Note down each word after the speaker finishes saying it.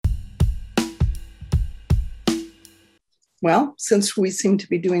Well, since we seem to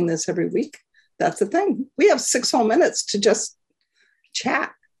be doing this every week, that's the thing. We have 6 whole minutes to just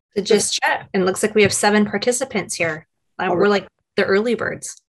chat. To just chat. And it looks like we have 7 participants here. We're like the early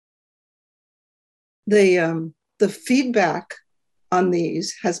birds. The feedback on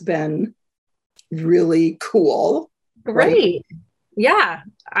these has been really cool. Right. Yeah.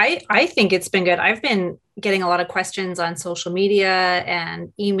 I think it's been good. I've been getting a lot of questions on social media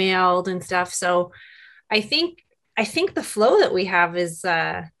and emailed and stuff. So I think the flow that we have is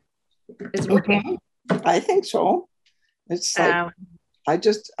working. I think so. It's like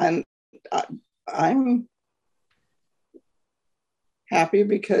I'm happy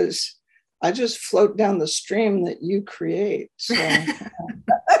because I just float down the stream that you create. So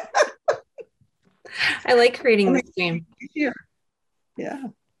I like creating the stream. Yeah.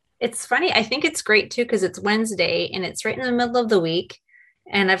 It's funny. I think it's great too because it's Wednesday and it's right in the middle of the week.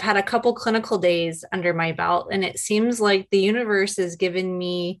 And I've had a couple clinical days under my belt, and it seems like the universe is giving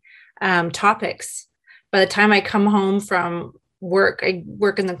me topics. By the time I come home from work, I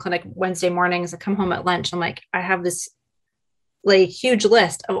work in the clinic Wednesday mornings. I come home at lunch. I'm like, I have this like huge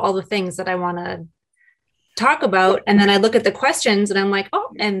list of all the things that I want to talk about. And then I look at the questions and I'm like, oh,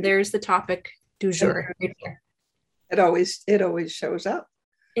 and there's the topic du jour. It always shows up.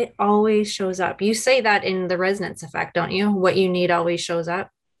 It always shows up. You say that in the resonance effect, don't you? What you need always shows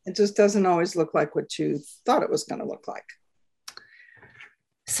up. It just doesn't always look like what you thought it was going to look like.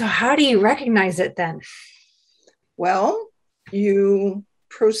 So how do you recognize it then? Well, you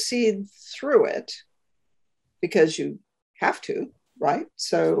proceed through it because you have to, right?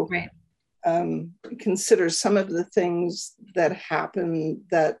 So right. Consider some of the things that happen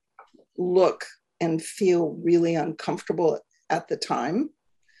that look and feel really uncomfortable at the time.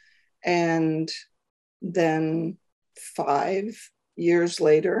 And then 5 years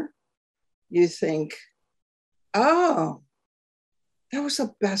later, you think, oh, that was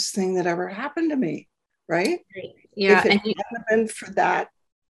the best thing that ever happened to me, right? Yeah. If it hadn't been for that,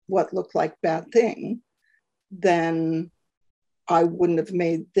 what looked like bad thing, then I wouldn't have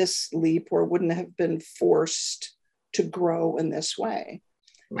made this leap or wouldn't have been forced to grow in this way.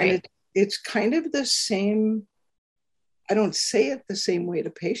 Right. And it's kind of the same. I don't say it the same way to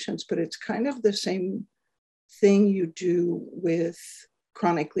patients, but it's kind of the same thing you do with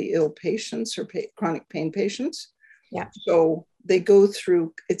chronically ill patients or chronic pain patients. Yeah. So they go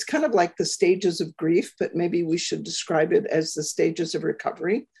through, it's kind of like the stages of grief, but maybe we should describe it as the stages of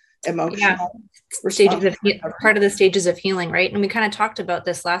recovery, emotional. Stages of part of the stages of healing, right? And we kind of talked about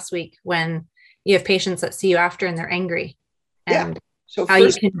this last week when you have patients that see you after and they're angry. And so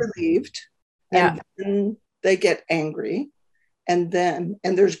first relieved, and then they get angry, and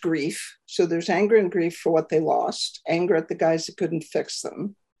there's grief. So there's anger and grief for what they lost, anger at the guys that couldn't fix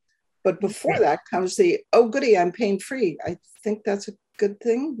them. But before that comes the, oh, goody, I'm pain-free. I think that's a good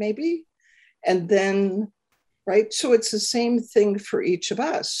thing, maybe. And then, right? So it's the same thing for each of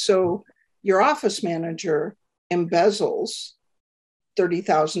us. So your office manager embezzles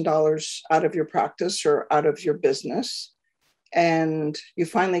 $30,000 out of your practice or out of your business, and you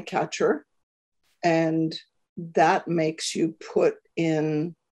finally catch her, and that makes you put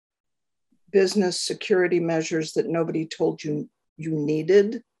in business security measures that nobody told you you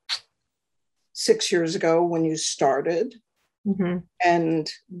needed 6 years ago when you started. Mm-hmm.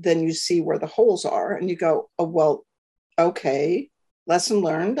 And then you see where the holes are and you go, oh, well, okay, lesson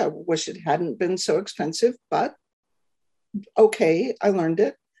learned. I wish it hadn't been so expensive, but okay, I learned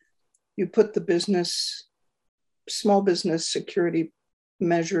it. You put the small business security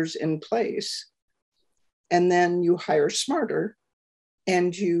measures in place, and then you hire smarter,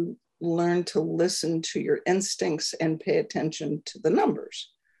 and you learn to listen to your instincts and pay attention to the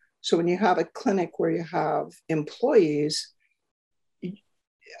numbers. So when you have a clinic where you have employees,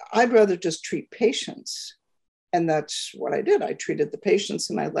 I'd rather just treat patients. And that's what I did. I treated the patients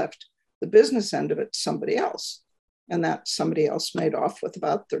and I left the business end of it to somebody else. And that somebody else made off with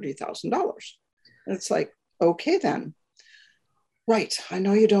about $30,000. And it's like, okay, then. Right. I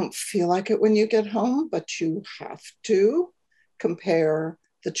know you don't feel like it when you get home, but you have to compare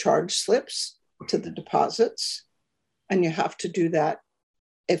the charge slips to the deposits. And you have to do that,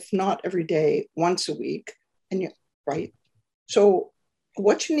 if not every day, once a week. And right. So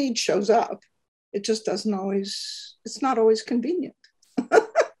what you need shows up. It just doesn't always, it's not always convenient.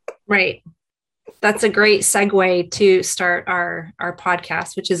 Right. That's a great segue to start our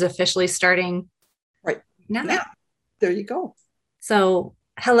podcast, which is officially starting right now. There you go. So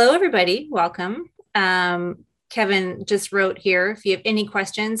hello, everybody. Welcome. Kevin just wrote here, if you have any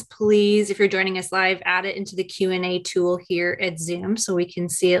questions, please, if you're joining us live, add it into the Q&A tool here at Zoom so we can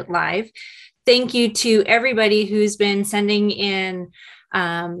see it live. Thank you to everybody who's been sending in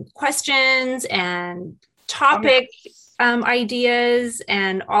questions and topic ideas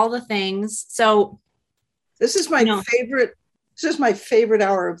and all the things. So this is my favorite. This is my favorite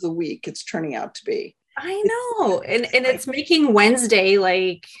hour of the week. It's turning out to be. I know. And it's making Wednesday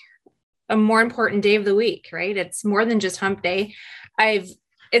like a more important day of the week, right? It's more than just hump day.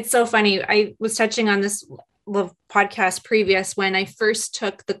 It's so funny. I was touching on this podcast previous when I first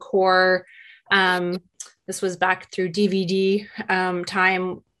took the core. This was back through DVD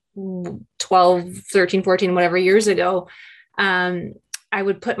time, 12, 13, 14, whatever years ago. I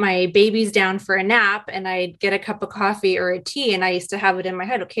would put my babies down for a nap and I'd get a cup of coffee or a tea. And I used to have it in my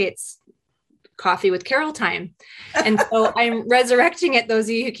head, okay, it's coffee with Carol time. And so I'm resurrecting it. Those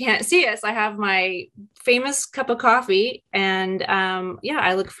of you who can't see us, I have my famous cup of coffee. And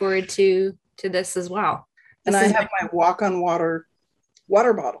I look forward to this as well. And I have my walk on water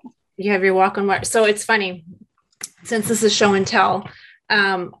bottle. You have your walk on water. So it's funny, since this is show and tell,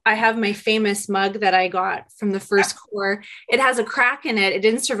 I have my famous mug that I got from the first core. It has a crack in it. It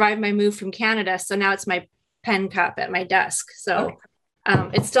didn't survive my move from Canada. So now it's my pen cup at my desk. So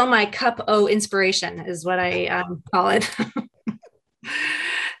it's still my cup O inspiration is what I call it.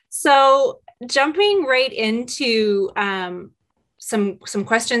 So jumping right into some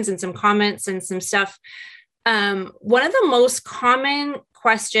questions and some comments and some stuff. One of the most common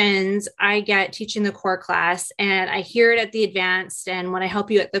questions I get teaching the core class, and I hear it at the advanced and when I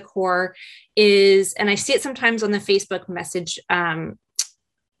help you at the core is, and I see it sometimes on the Facebook message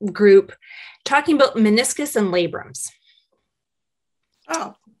group, talking about meniscus and labrums.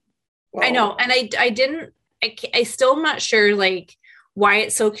 Oh, well. I know. And I still am not sure like why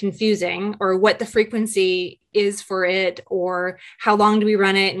it's so confusing or what the frequency is for it or how long do we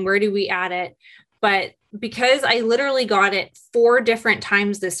run it and where do we add it. But because I literally got it 4 different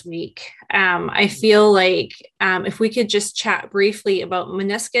times this week, I feel like if we could just chat briefly about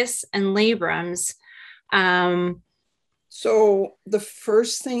meniscus and labrums. So the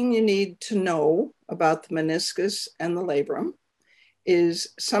first thing you need to know about the meniscus and the labrum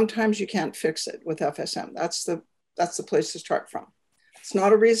is sometimes you can't fix it with FSM. That's the place to start from. It's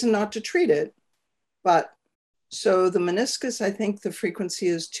not a reason not to treat it, but so the meniscus, I think the frequency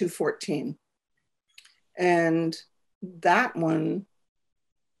is 214. And that one,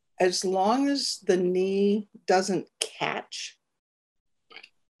 as long as the knee doesn't catch,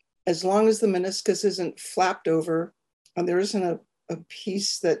 as long as the meniscus isn't flapped over and there isn't a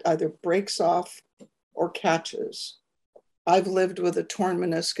piece that either breaks off or catches. I've lived with a torn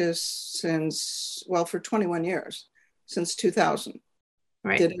meniscus for 21 years, since 2000.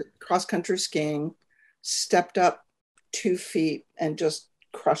 Right. Did cross-country skiing, stepped up 2 feet and just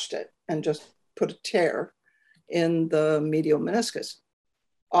crushed it and just put a tear in the medial meniscus.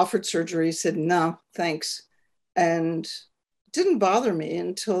 Offered surgery, said, no, thanks. And didn't bother me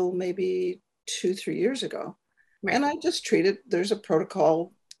until maybe 2-3 years ago. Right. And I just treated, there's a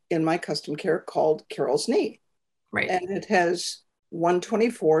protocol in my custom care called Carol's knee. Right. And it has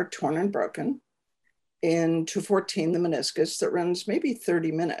 124 torn and broken, in 214 the meniscus that runs maybe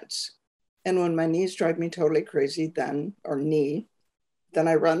 30 minutes. And when my knees drive me totally crazy then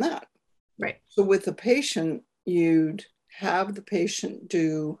I run that. Right. So with the patient, you'd have the patient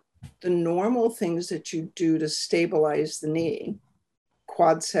do the normal things that you do to stabilize the knee,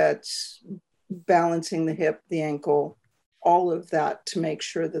 quad sets, balancing the hip, the ankle, all of that to make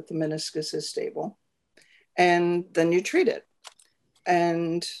sure that the meniscus is stable. And then you treat it.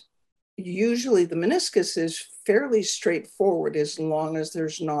 And usually the meniscus is fairly straightforward as long as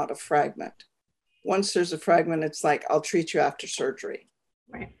there's not a fragment. Once there's a fragment, it's like, I'll treat you after surgery.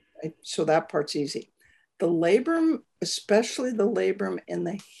 Right. So that part's easy. The labrum, especially the labrum in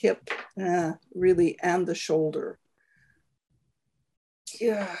the hip, really, and the shoulder.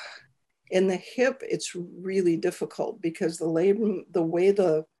 Yeah. In the hip, it's really difficult because the labrum, the way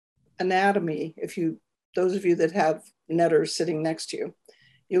the anatomy, those of you that have netters sitting next to you,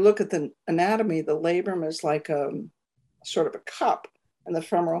 you look at the anatomy, the labrum is like a sort of a cup and the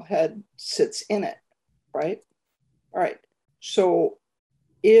femoral head sits in it, right? All right. So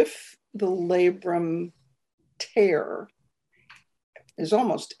if the labrum tear is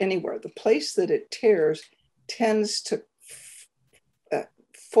almost anywhere, the place that it tears tends to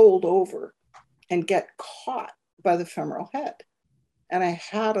fold over and get caught by the femoral head. And I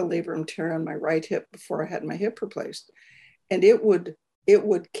had a labrum tear on my right hip before I had my hip replaced. And it would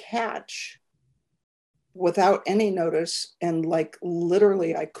catch without any notice. And like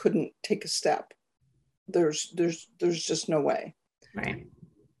literally I couldn't take a step. There's just no way. Right.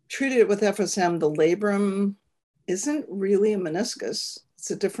 Treated it with FSM. The labrum isn't really a meniscus.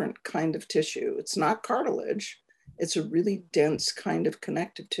 It's a different kind of tissue. It's not cartilage. It's a really dense kind of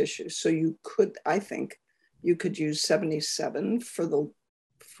connective tissue. So I think you could use 77 for the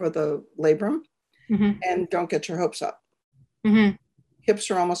labrum, mm-hmm. and don't get your hopes up. Mm-hmm.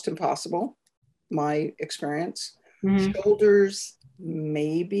 Hips are almost impossible, my experience. Mm-hmm. Shoulders,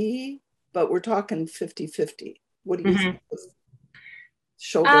 maybe, but we're talking 50-50. What do you mm-hmm. think with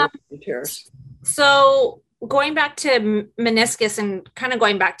shoulder tears? So going back to meniscus and kind of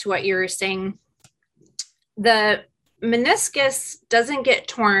going back to what you were saying, the meniscus doesn't get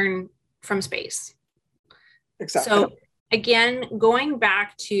torn from space. Exactly. So again, going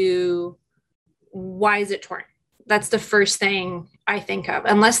back to why is it torn? That's the first thing I think of.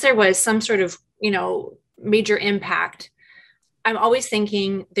 Unless there was some sort of, major impact, I'm always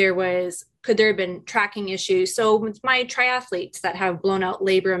thinking could there have been tracking issues? So with my triathletes that have blown out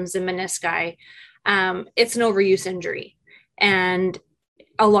labrums and menisci, it's an overuse injury. And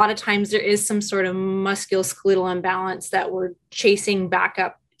a lot of times there is some sort of musculoskeletal imbalance that we're chasing back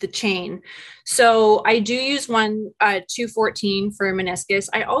up the chain. So I do use 214 for meniscus.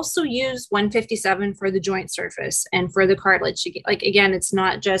 I also use 157 for the joint surface and for the cartilage. Like, again, it's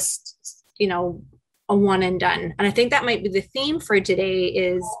not just, a one and done. And I think that might be the theme for today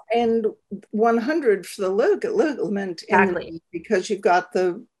is. And 100 for the ligament. Exactly. Because you've got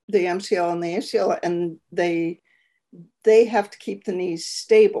the MCL and the ACL, and they have to keep the knees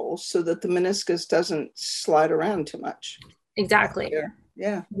stable so that the meniscus doesn't slide around too much. Exactly.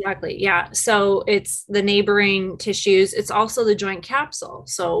 Yeah. Exactly. Yeah. So it's the neighboring tissues. It's also the joint capsule.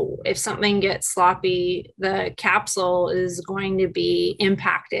 So if something gets sloppy, the capsule is going to be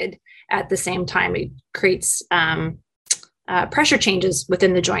impacted at the same time. It creates pressure changes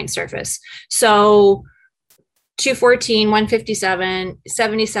within the joint surface. So 214, 157,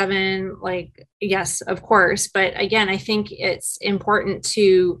 77, like, yes, of course. But again, I think it's important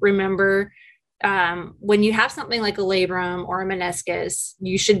to remember when you have something like a labrum or a meniscus,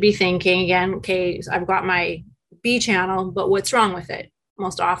 you should be thinking again, okay, I've got my B channel, but what's wrong with it?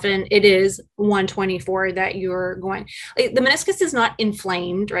 Most often it is 124 that you're going, like, the meniscus is not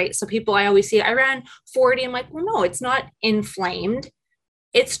inflamed, right? So I always see, I ran 40. I'm like, well, no, it's not inflamed.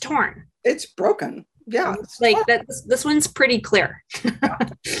 It's torn. It's broken. Yeah. Like that. This one's pretty clear. Yeah.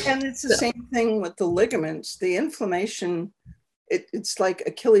 And it's the same thing with the ligaments. The inflammation, it's like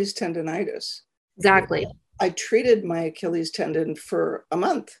Achilles tendonitis. Exactly. I treated my Achilles tendon for a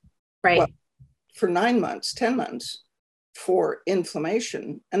month. Right. For 9 months, 10 months for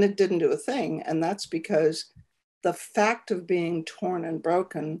inflammation, and it didn't do a thing. And that's because the fact of being torn and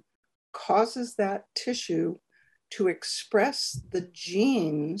broken causes that tissue to express the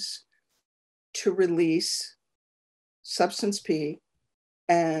genes to release substance P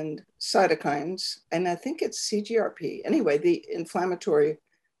and cytokines, and I think it's CGRP. Anyway, the inflammatory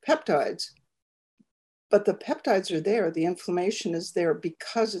peptides. But the peptides are there. The inflammation is there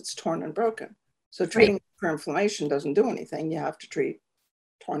because it's torn and broken. So treating for inflammation doesn't do anything. You have to treat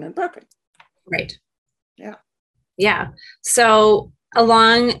torn and broken. Right. Yeah. Yeah. So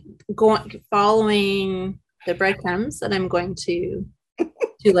following the breadcrumbs that I'm going to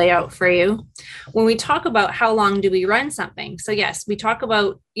lay out for you, when we talk about how long do we run something. So yes, we talk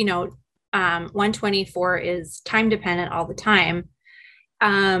about, 124 is time dependent all the time.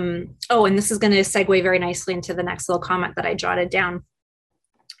 And this is going to segue very nicely into the next little comment that I jotted down.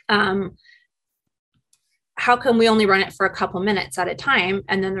 How come we only run it for a couple minutes at a time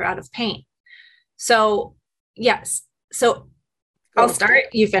and then they're out of pain? So yes. So I'll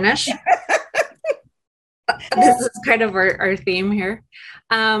start, you finish. This is kind of our theme here.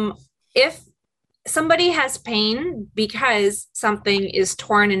 If somebody has pain because something is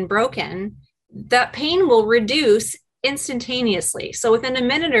torn and broken, that pain will reduce instantaneously. So within a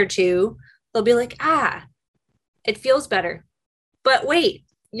minute or two, they'll be like, it feels better. But wait,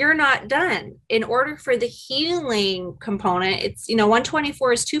 you're not done. In order for the healing component, it's,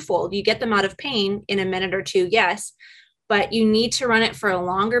 124 is twofold. You get them out of pain in a minute or two, yes, but you need to run it for a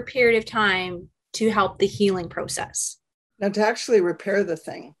longer period of time to help the healing process. Now, to actually repair the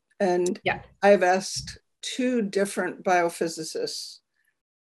thing. And I've asked 2 different biophysicists,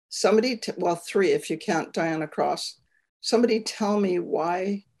 three if you count Diana Cross, somebody tell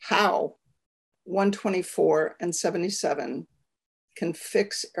me how 124 and 77 can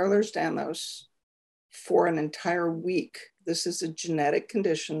fix Ehlers-Danlos for an entire week. This is a genetic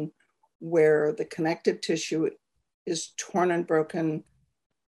condition where the connective tissue is torn and broken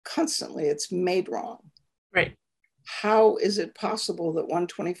constantly. It's made wrong. Right. How is it possible that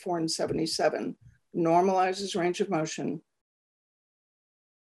 124 and 77 normalizes range of motion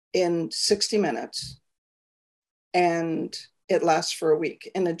in 60 minutes, and it lasts for a week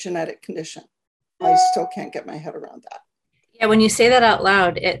in a genetic condition. I still can't get my head around that. Yeah, when you say that out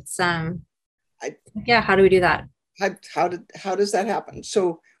loud, it's yeah, how do we do that? How does that happen?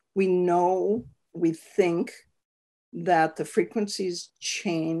 So we think that the frequencies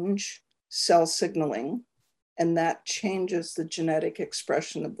change cell signaling, and that changes the genetic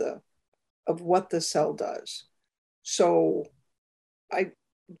expression of what the cell does. So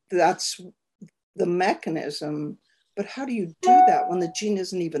that's the mechanism, but how do you do that when the gene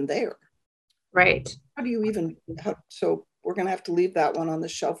isn't even there? Right. How do you even, so we're going to have to leave that one on the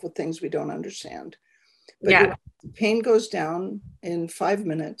shelf with things we don't understand. But yeah, the pain goes down in 5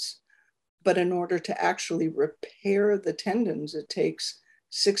 minutes, but in order to actually repair the tendons, it takes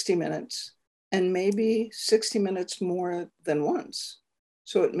 60 minutes and maybe 60 minutes more than once.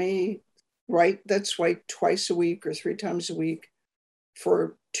 So it may, that's why twice a week or 3 times a week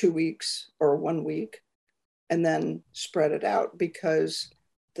for 2 weeks or 1 week, and then spread it out, because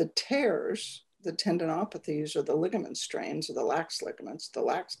the tears, the tendinopathies or the ligament strains or the lax ligaments, the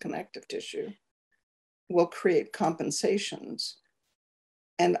lax connective tissue, will create compensations.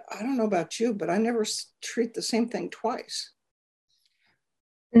 And I don't know about you, but I never treat the same thing twice.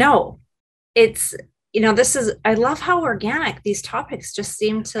 No, it's, this is, I love how organic these topics just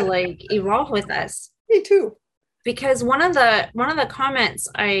seem to like evolve with us. Me too. Because one of the comments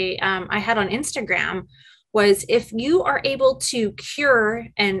I had on Instagram was, if you are able to cure,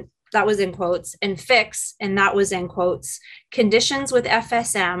 and that was in quotes, and fix, and that was in quotes, conditions with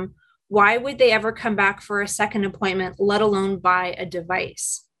FSM, why would they ever come back for a second appointment, let alone buy a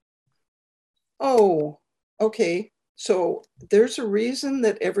device? Oh, okay. So there's a reason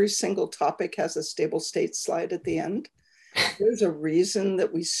that every single topic has a stable state slide at the end. There's a reason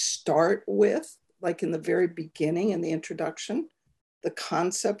that we start with, like in the very beginning in the introduction, the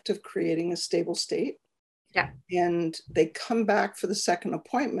concept of creating a stable state. Yeah. And they come back for the second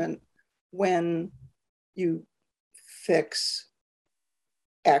appointment when you fix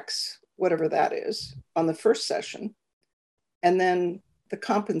X, whatever that is, on the first session. And then the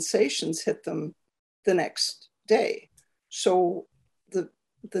compensations hit them the next day. So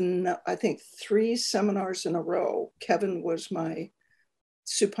I think 3 seminars in a row, Kevin was my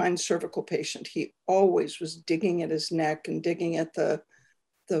supine cervical patient. He always was digging at his neck and digging at the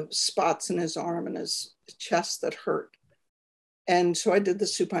spots in his arm and his chest that hurt. And so I did the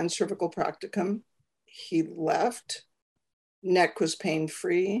supine cervical practicum. He left, neck was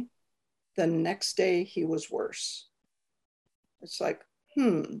pain-free. The next day he was worse. It's like,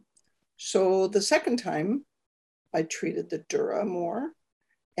 So the second time I treated the dura more,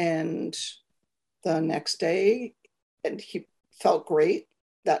 and the next day, and he felt great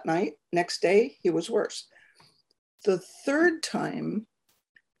that night. Next day he was worse. The third time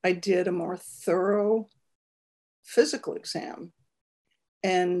I did a more thorough physical exam,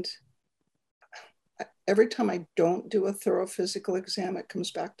 and every time I don't do a thorough physical exam, it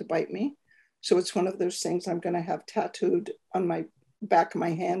comes back to bite me. So it's one of those things I'm going to have tattooed on my back of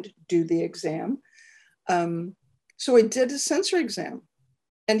my hand, do the exam. So I did a sensory exam,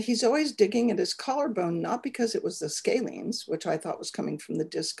 and he's always digging at his collarbone, not because it was the scalenes, which I thought was coming from the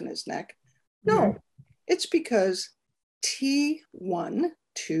disc in his neck. No, it's because T1,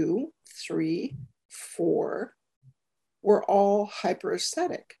 2, 3, 4 were all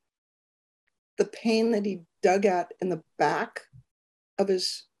hyperesthetic. The pain that he dug at in the back of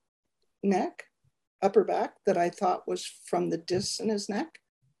his neck, upper back, that I thought was from the discs in his neck,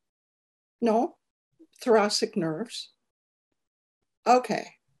 no, thoracic nerves. Okay,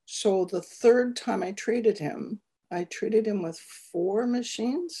 so the third time I treated him with 4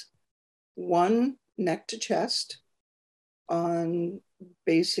 machines, 1 neck to chest on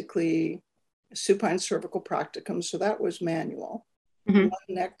basically supine cervical practicum. So that was manual. 1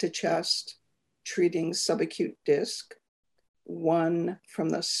 neck to chest treating subacute disc, 1 from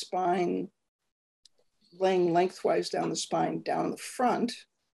the spine, laying lengthwise down the spine, down the front,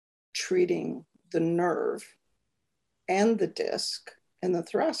 treating the nerve and the disc and the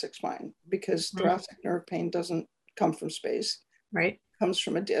thoracic spine, because thoracic nerve pain doesn't come from space. Right. It comes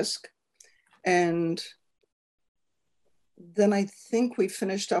from a disc. And then I think we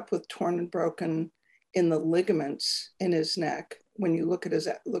finished up with torn and broken in the ligaments in his neck when you looked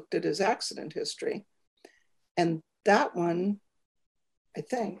at his accident history. And that one, I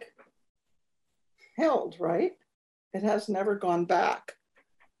think, held, right? It has never gone back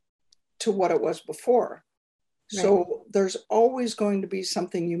to what it was before. Right. So there's always going to be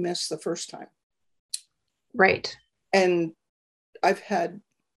something you missed the first time. Right. And I've had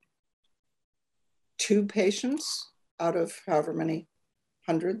 2 patients out of however many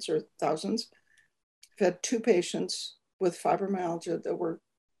hundreds or thousands. I've had 2 patients with fibromyalgia that were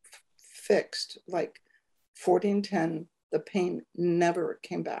fixed, like 40 and 10. The pain never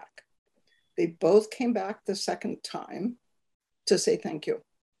came back. They both came back the second time to say thank you.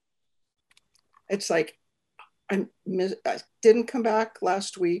 It's like, I didn't come back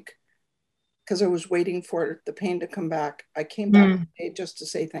last week because I was waiting for the pain to come back. I came back today just to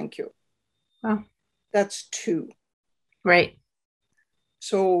say thank you. Wow. That's 2. Right.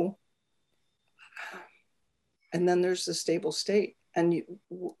 So, and then there's the stable state. And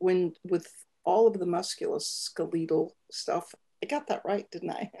when with all of the musculoskeletal stuff, I got that right,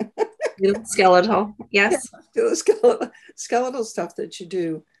 didn't I? Skeletal. Yes. Yeah, the skeletal stuff that you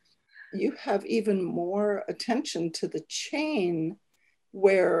do, you have even more attention to the chain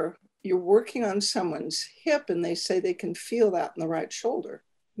where you're working on someone's hip and they say they can feel that in the right shoulder.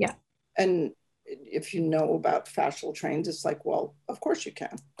 Yeah. And if you know about fascial trains, it's like, well, of course you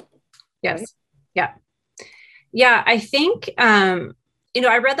can. Yes. Right? Yeah. Yeah. I think, I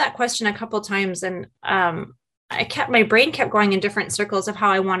read that question a couple of times and my brain kept going in different circles of how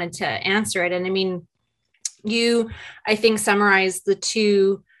I wanted to answer it. And I mean, I think summarized the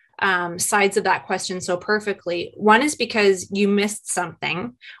 2 sides of that question so perfectly. One is because you missed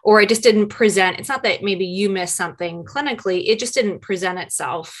something, or it just didn't present. It's not that maybe you missed something clinically, it just didn't present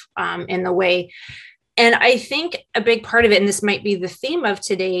itself in the way. And I think a big part of it, and this might be the theme of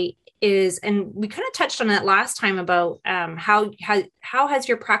today, is, and we kind of touched on it last time about how has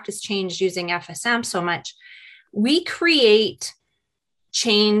your practice changed using FSM so much. We create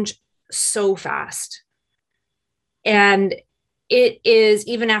change so fast. And it is,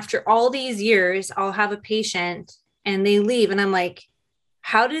 even after all these years, I'll have a patient and they leave and I'm like,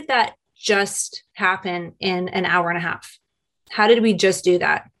 how did that just happen in an hour and a half? How did we just do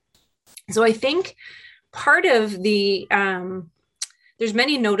that? So I think part of the, there's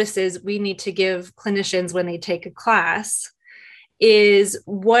many notices we need to give clinicians when they take a class, is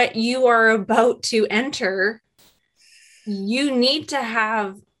what you are about to enter. You need to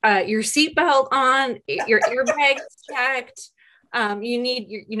have your seatbelt on, your airbags checked. You need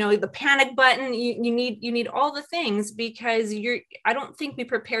the panic button. You need all the things, because I don't think we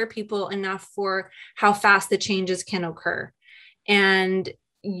prepare people enough for how fast the changes can occur. And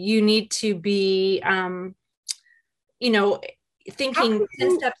you need to be, thinking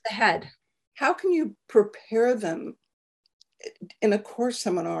 10 steps ahead. How can you prepare them in a course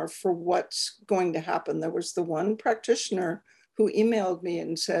seminar for what's going to happen? There was the one practitioner who emailed me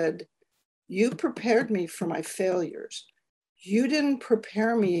and said, you prepared me for my failures. You didn't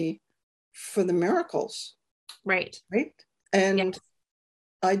prepare me for the miracles. Right. Right. And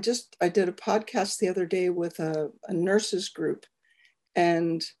yes. I did a podcast the other day with a nurses group,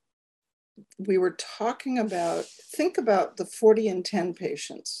 and we were talking about, think about the 40 and 10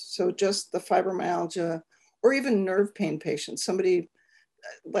 patients. So just the fibromyalgia or even nerve pain patients, somebody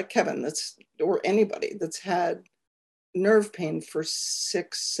like Kevin or anybody that's had nerve pain for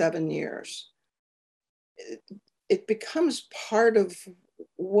 6-7 years. It becomes part of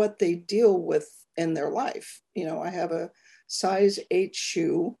what they deal with in their life. I have a size 8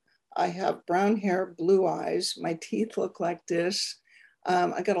 shoe. I have brown hair, blue eyes. My teeth look like this.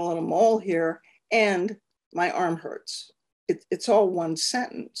 I got a little mole here, and my arm hurts. It's all one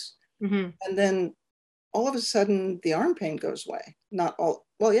sentence. Mm-hmm. And then all of a sudden the arm pain goes away. Not all,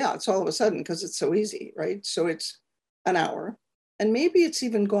 well, yeah, it's all of a sudden because it's so easy, right? So it's an hour, and maybe it's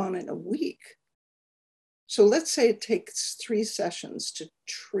even gone in a week. So let's say it takes 3 sessions to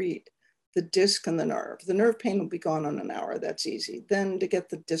treat the disc and the nerve. The nerve pain will be gone in an hour. That's easy. Then to get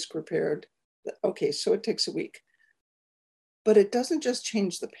the disc repaired, okay, so it takes a week. But it doesn't just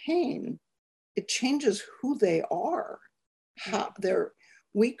change the pain, it changes who they are.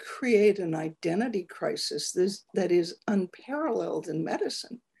 We create an identity crisis that is unparalleled in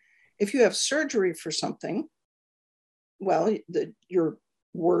medicine. If you have surgery for something, well, you're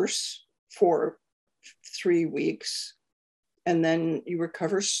worse for 3 weeks, and then you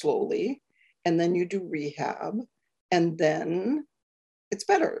recover slowly, and then you do rehab, and then it's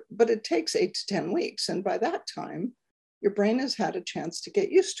better. But it takes 8 to 10 weeks. And by that time, your brain has had a chance to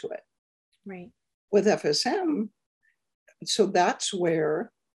get used to it. Right. With FSM, so that's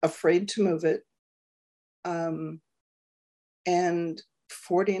where afraid to move it, and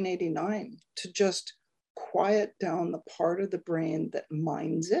 40 and 89, to just quiet down the part of the brain that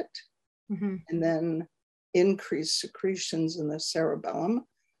minds it, mm-hmm. and then increase secretions in the cerebellum,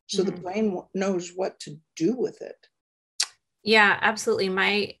 so mm-hmm. the brain knows what to do with it. Yeah, absolutely.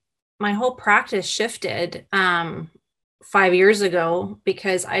 My whole practice shifted 5 years ago,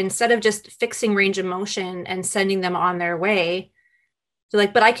 because instead of just fixing range of motion and sending them on their way, they're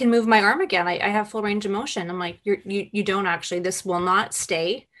like, but I can move my arm again. I have full range of motion. I'm like, you don't actually. This will not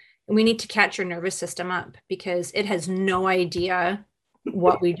stay. We need to catch your nervous system up because it has no idea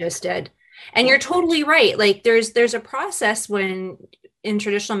what we just did. And you're totally right. Like there's a process when in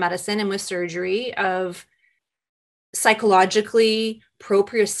traditional medicine and with surgery of psychologically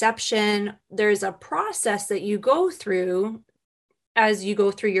proprioception. There's a process that you go through as you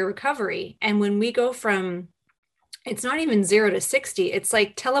go through your recovery. And when we go from, it's not even 0 to 60, it's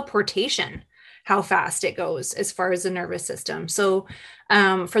like teleportation, how fast it goes as far as the nervous system. So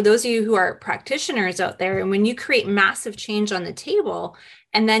for those of you who are practitioners out there, and when you create massive change on the table,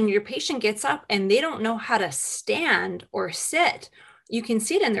 and then your patient gets up and they don't know how to stand or sit, you can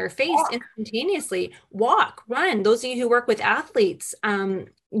see it in their face instantaneously. Walk, run. Those of you who work with athletes,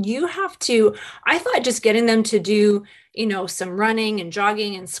 you have to, I thought just getting them to do, some running and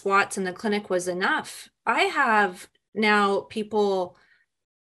jogging and squats in the clinic was enough. I have now people,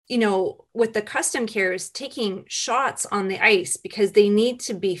 with the custom cares taking shots on the ice because they need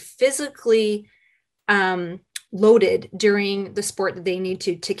to be physically loaded during the sport that they need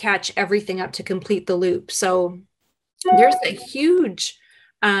to catch everything up to complete the loop. So there's a huge,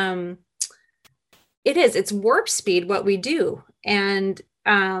 it's warp speed what we do. And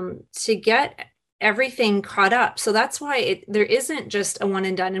to get everything caught up. So that's why there isn't just a one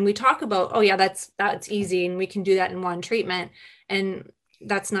and done. And we talk about, oh yeah, that's easy. And we can do that in one treatment. And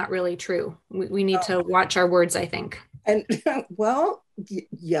that's not really true. We need to watch our words, I think. And well,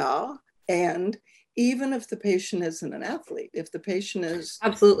 yeah. And even if the patient isn't an athlete, if the patient is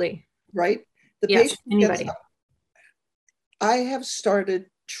absolutely right, the yes, patient anybody. gets up. I have started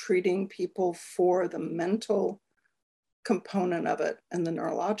treating people for the mental component of it and the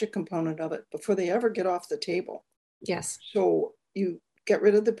neurologic component of it before they ever get off the table. Yes. So you get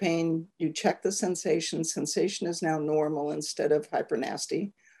rid of the pain, you check the sensation. Sensation is now normal instead of hyper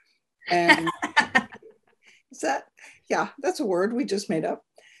nasty. And is that, yeah, that's a word we just made up.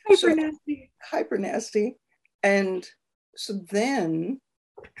 Hyper nasty. Hyper nasty. And so then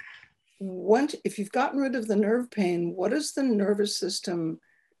if you've gotten rid of the nerve pain, what does the nervous system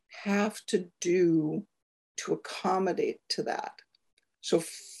have to do to accommodate to that? So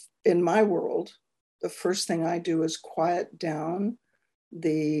in my world, the first thing I do is quiet down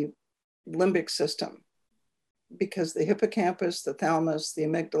the limbic system, because the hippocampus, the thalamus, the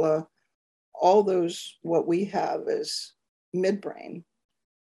amygdala, all those, what we have is midbrain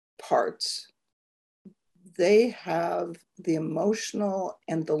parts, they have the emotional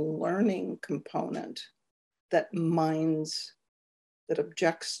and the learning component that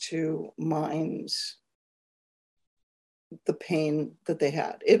objects to, minds the pain that they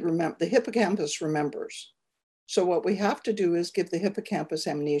had. The hippocampus remembers. So what we have to do is give the hippocampus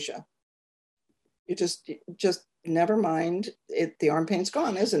amnesia. You just never mind it. The arm pain's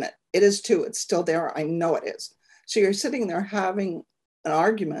gone, isn't it? It is too. It's still there. I know it is. So you're sitting there having an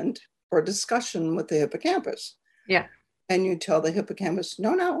argument or a discussion with the hippocampus. Yeah. And you tell the hippocampus,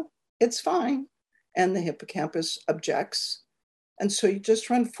 no, it's fine. And the hippocampus objects. And so you just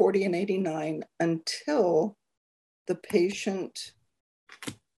run 40 and 89 until the patient,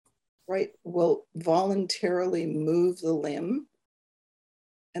 right, will voluntarily move the limb.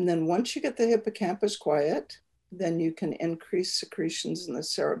 And then once you get the hippocampus quiet, then you can increase secretions in the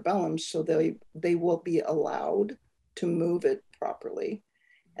cerebellum so they will be allowed to move it properly.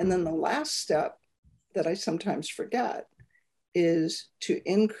 And then the last step that I sometimes forget is to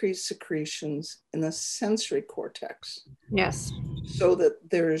increase secretions in the sensory cortex. Yes. So that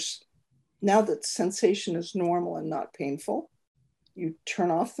now that sensation is normal and not painful, you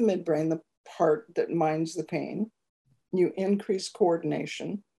turn off the midbrain, the part that minds the pain, you increase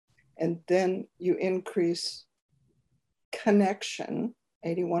coordination, and then you increase connection,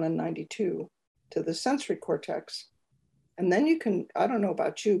 81 and 92, to the sensory cortex. And then you can, I don't know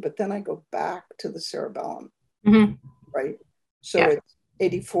about you, but then I go back to the cerebellum, right? So it's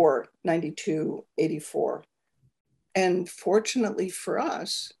 84, 92, 84. And fortunately for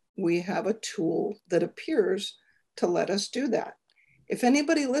us, we have a tool that appears to let us do that. If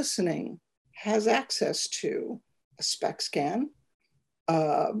anybody listening has access to a SPECT scan,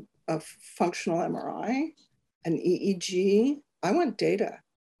 a functional MRI, an EEG, I want data,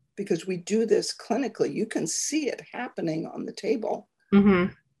 because we do this clinically. You can see it happening on the table. I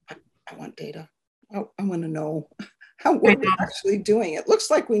want data. I want to know what we're actually doing. It looks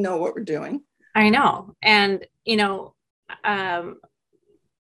like we know what we're doing. I know. And,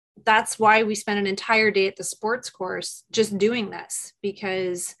 that's why we spent an entire day at the sports course just doing this,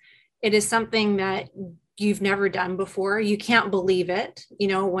 because it is something that you've never done before. You can't believe it, you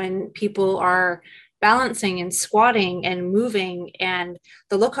know, when people are balancing and squatting and moving, and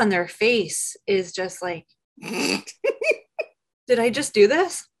the look on their face is just like, did I just do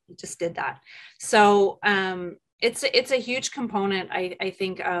this? I just did that. So it's a huge component, I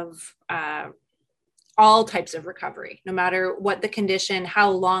think, of all types of recovery, no matter what the condition, how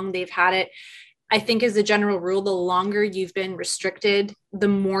long they've had it. I think as a general rule, the longer you've been restricted, the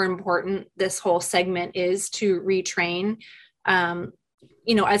more important this whole segment is to retrain.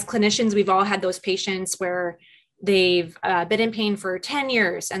 You know, as clinicians, we've all had those patients where they've been in pain for 10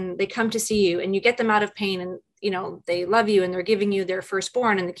 years and they come to see you and you get them out of pain, and, you know, they love you and they're giving you their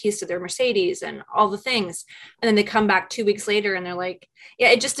firstborn and the keys to their Mercedes and all the things. And then they come back 2 weeks later and they're like, yeah,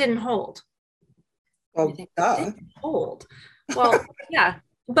 it just didn't hold. Well, Hold. Well, yeah.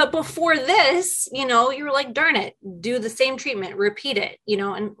 But before this, you know, you were like, darn it, do the same treatment, repeat it, you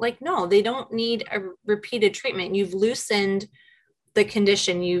know, and like, no, they don't need a repeated treatment. You've loosened the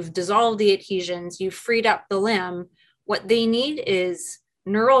condition, you've dissolved the adhesions, you've freed up the limb. What they need is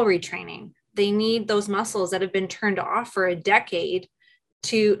neural retraining. They need those muscles that have been turned off for a decade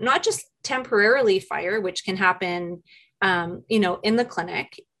to not just temporarily fire, which can happen, you know, in the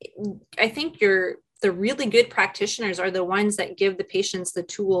clinic. I think the really good practitioners are the ones that give the patients the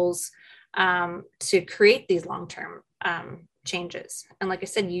tools to create these long-term changes. And like I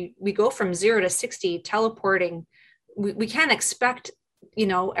said, we go from 0 to 60 teleporting. We can't expect, you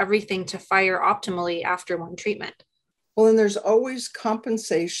know, everything to fire optimally after one treatment. Well, and there's always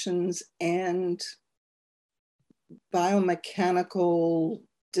compensations and biomechanical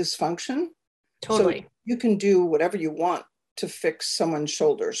dysfunction. Totally. So you can do whatever you want to fix someone's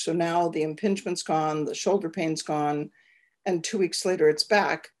shoulder. So now the impingement's gone, the shoulder pain's gone, and 2 weeks later it's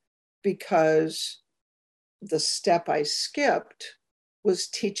back because the step I skipped was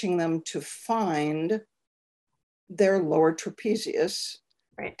teaching them to find their lower trapezius,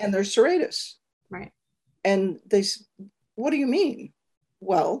 right, and their serratus. Right. And they, what do you mean?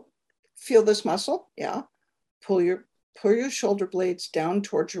 Well, feel this muscle? Yeah. Pull your shoulder blades down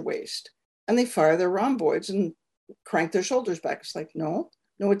towards your waist. And they fire their rhomboids and crank their shoulders back. It's like, no,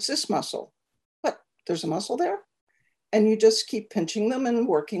 it's this muscle. What? There's a muscle there? And you just keep pinching them and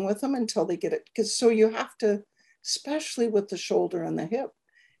working with them until they get it. Because so you have to, especially with the shoulder and the hip,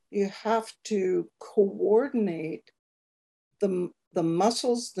 you have to coordinate the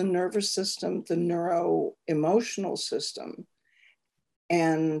muscles, the nervous system, the neuro-emotional system.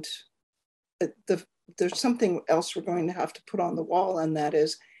 And there's something else we're going to have to put on the wall, and that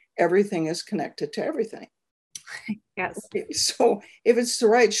is everything is connected to everything. Yes. Okay, so if it's the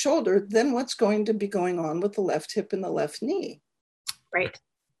right shoulder, then what's going to be going on with the left hip and the left knee? Right.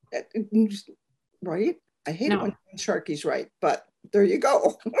 Right? I hate it when Sharky's right, but there you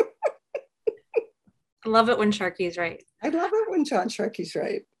go. I love it when Sharky's right. I love it when John Sharkey's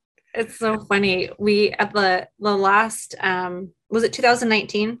right. It's so funny. We at the last was it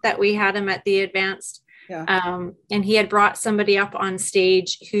 2019 that we had him at the advanced. Yeah. And he had brought somebody up on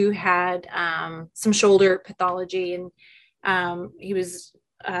stage who had some shoulder pathology, and he was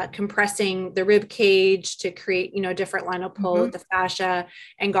compressing the rib cage to create, you know, different line of pull with the fascia,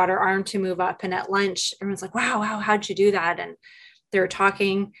 and got her arm to move up. And at lunch, everyone's like, wow, how'd you do that? And they were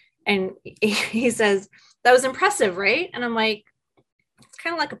talking, and he says, that was impressive, right? And I'm like, it's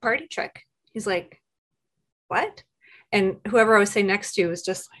kind of like a party trick. He's like, what? And whoever I was sitting next to was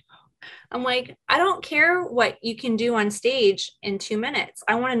just like, I'm like, I don't care what you can do on stage in 2 minutes.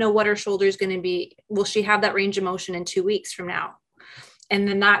 I want to know what her shoulder is going to be. Will she have that range of motion in 2 weeks from now? And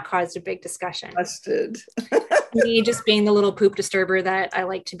then that caused a big discussion. Busted. Me just being the little poop disturber that I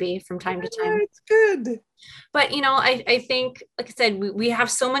like to be from time to time. It's good. But, you know, I think, like I said, we have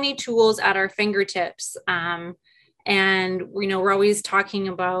so many tools at our fingertips. And, you know, we're always talking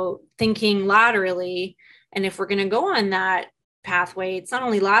about thinking laterally. And if we're going to go on that pathway, it's not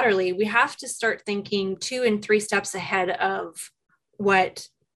only laterally, we have to start thinking 2 and 3 steps ahead of what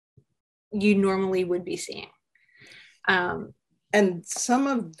you normally would be seeing. And some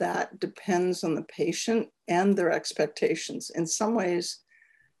of that depends on the patient and their expectations. In some ways,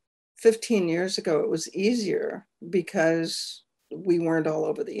 15 years ago, it was easier because we weren't all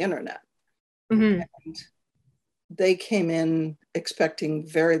over the internet. And they came in expecting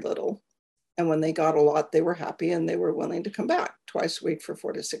very little. And when they got a lot, they were happy and they were willing to come back twice a week for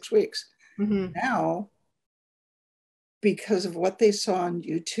 4 to 6 weeks. Now, because of what they saw on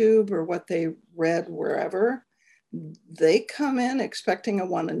YouTube or what they read wherever, they come in expecting a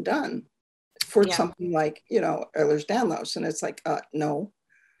one and done for something like, you know, Ehlers-Danlos. And it's like, no.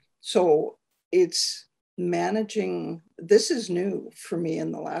 So it's managing, this is new for me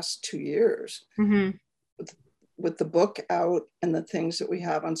in the last 2 years. with the book out and the things that we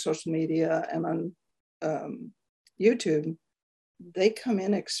have on social media and on YouTube, they come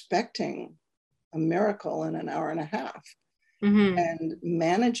in expecting a miracle in an hour and a half. Mm-hmm. And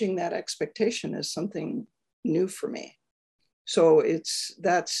managing that expectation is something new for me. So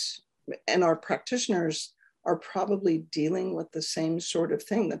and our practitioners are probably dealing with the same sort of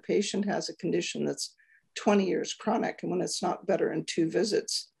thing. The patient has a condition that's 20 years chronic, and when it's not better in 2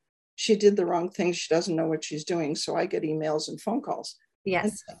 visits, she did the wrong thing. She doesn't know what she's doing. So I get emails and phone calls.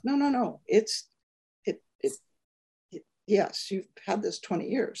 Yes. And no. Yes, you've had this 20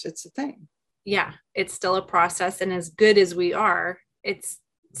 years. It's a thing. Yeah, it's still a process. And as good as we are, it's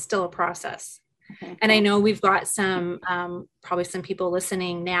still a process. Mm-hmm. And I know we've got some, probably some people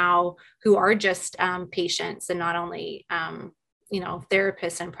listening now who are just patients and not only,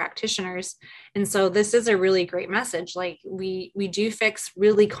 therapists and practitioners. And so this is a really great message. Like we do fix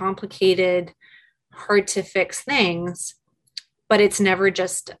really complicated, hard to fix things, but it's never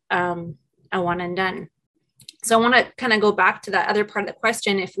just a one and done. So I want to kind of go back to that other part of the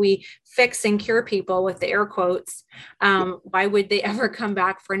question. If we fix and cure people with the air quotes, why would they ever come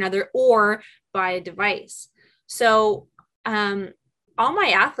back for another or buy a device? So all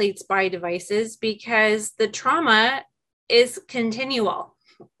my athletes buy devices because the trauma is continual.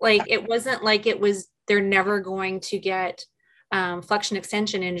 Like it wasn't like they're never going to get flexion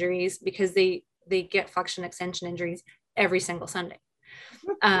extension injuries because they get flexion extension injuries every single Sunday.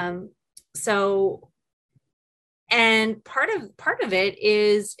 And part of it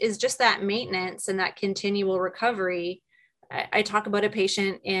is just that maintenance and that continual recovery. I talk about a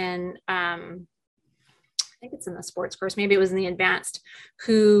patient in, I think it's in the sports course, maybe it was in the advanced,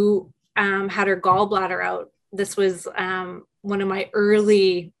 who had her gallbladder out. This was one of my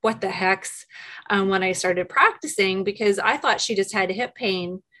early what the hecks when I started practicing, because I thought she just had hip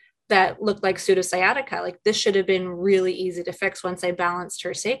pain that looked like pseudosciatica. Like this should have been really easy to fix once I balanced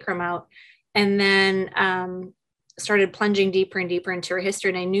her sacrum out. And then started plunging deeper and deeper into her history.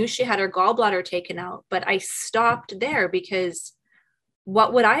 And I knew she had her gallbladder taken out, but I stopped there because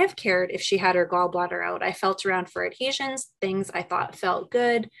what would I have cared if she had her gallbladder out? I felt around for adhesions, things I thought felt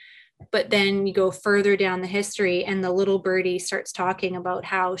good. But then you go further down the history and the little birdie starts talking about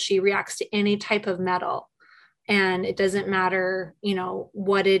how she reacts to any type of metal. And it doesn't matter,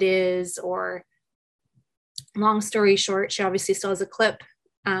 what it is, or long story short, she obviously still has a clip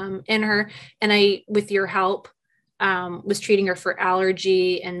in her. And I, with your help, was treating her for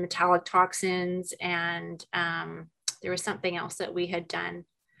allergy and metallic toxins. And there was something else that we had done.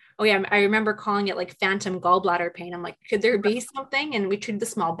 Oh yeah, I remember calling it like phantom gallbladder pain. I'm like, could there be something? And we treated the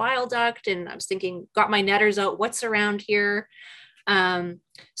small bile duct, and I was thinking, got my netters out, what's around here?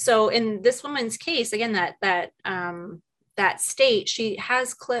 So in this woman's case, again, that state, she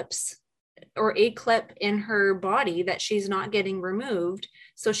has clips or a clip in her body that she's not getting removed.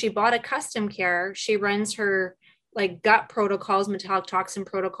 So she bought a custom care. She runs her like gut protocols, metallic toxin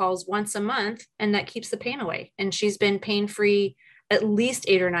protocols once a month, and that keeps the pain away. And she's been pain-free at least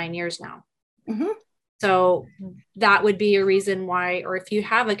 8 or 9 years now. Mm-hmm. So that would be a reason why, or if you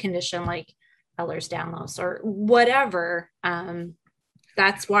have a condition like Ehlers-Danlos or whatever,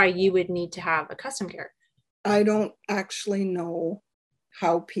 that's why you would need to have a custom care. I don't actually know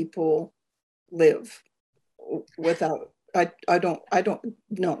how people live without, I don't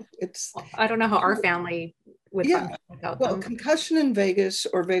know. I don't know how our family would function without them. Concussion in vagus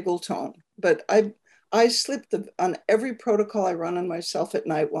or vagal tone, but I sleep on every protocol I run on myself at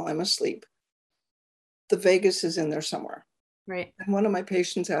night while I'm asleep. The vagus is in there somewhere. Right. And one of my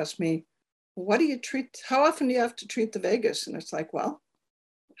patients asked me, how often do you have to treat the vagus? And it's like, well,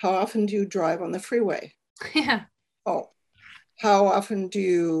 how often do you drive on the freeway? Yeah. Oh, how often do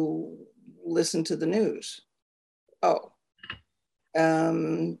you listen to the news? Oh,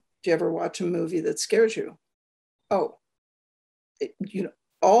 do you ever watch a movie that scares you? Oh,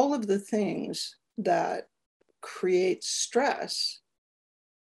 all of the things that create stress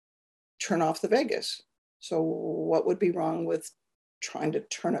turn off the vagus. So what would be wrong with trying to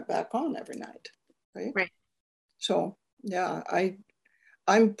turn it back on every night, right? Right. So yeah,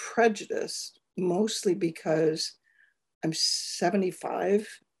 I'm prejudiced mostly because I'm 75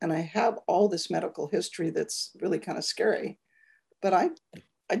 and I have all this medical history that's really kind of scary, but I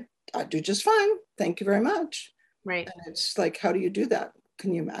do just fine. Thank you very much. Right. And it's like, how do you do that?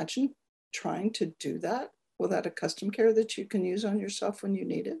 Can you imagine trying to do that without a custom care that you can use on yourself when you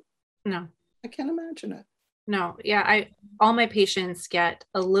need it? No. I can't imagine it. No. Yeah. All my patients get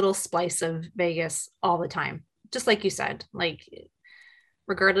a little splice of vagus all the time. Just like you said, like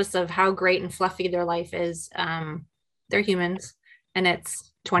regardless of how great and fluffy their life is, they're humans and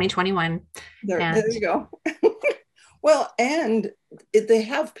it's 2021. There you go. Well, and they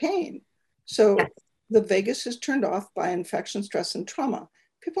have pain. Yes. So the vagus is turned off by infection, stress, and trauma.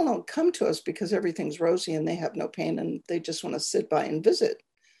 People don't come to us because everything's rosy and they have no pain and they just want to sit by and visit.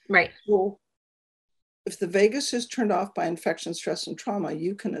 Right. Well, if the vagus is turned off by infection, stress, and trauma,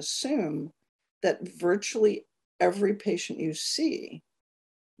 you can assume that virtually every patient you see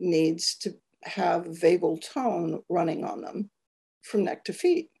needs to have vagal tone running on them from neck to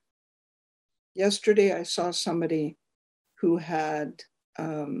feet. Yesterday, I saw somebody who had,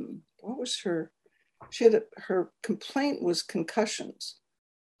 what was her, she had, her complaint was concussions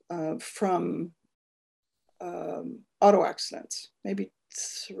from auto accidents, maybe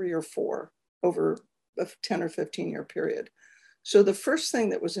 3 or 4 over a 10 or 15-year period. So the first thing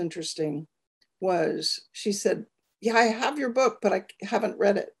that was interesting was she said, yeah, I have your book, but I haven't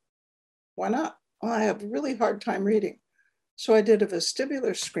read it. Why not? Well, I have a really hard time reading. So I did a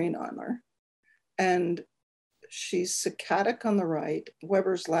vestibular screen on her, and she's saccadic on the right,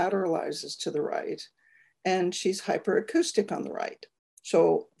 Weber's lateralizes to the right, and she's hyperacoustic on the right.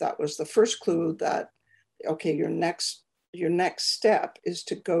 So that was the first clue that, okay, your next step is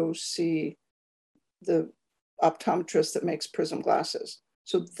to go see the optometrist that makes prism glasses.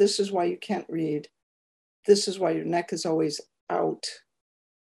 So this is why you can't read. This is why your neck is always out.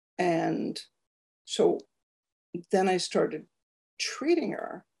 And so then I started treating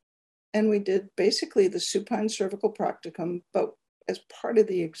her, and we did basically the supine cervical practicum, but as part of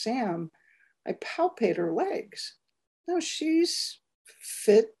the exam, I palpate her legs. Now she's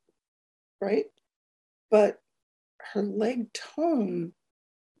fit, right? But her leg tone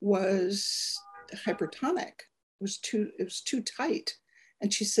was hypertonic. It was too tight.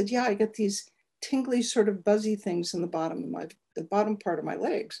 And she said, yeah, I get these tingly sort of buzzy things in the bottom part of my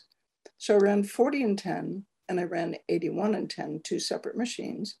legs. So I ran 40 and 10, and I ran 81 and 10, 2 separate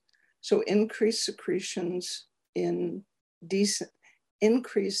machines. So increased secretions in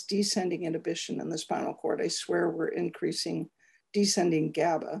increased descending inhibition in the spinal cord. I swear we're increasing descending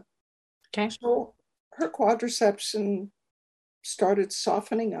GABA. Okay. So her quadriceps started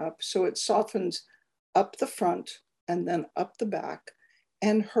softening up. So it softens up the front and then up the back.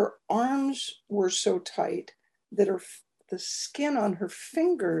 And her arms were so tight that the skin on her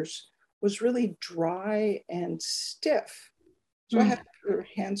fingers was really dry and stiff. So I had to put her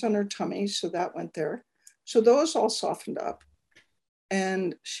hands on her tummy, so that went there. So those all softened up.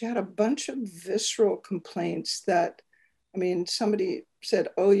 And she had a bunch of visceral complaints that, I mean, somebody said,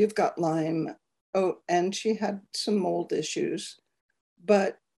 oh, you've got Lyme. Oh, and she had some mold issues.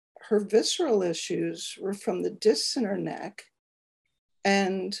 But her visceral issues were from the discs in her neck.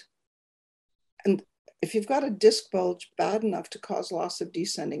 And if you've got a disc bulge bad enough to cause loss of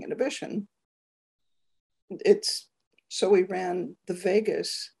descending inhibition, so we ran the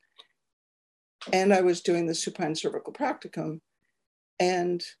vagus, and I was doing the supine cervical practicum,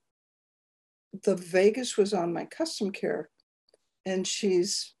 and the vagus was on my custom care, and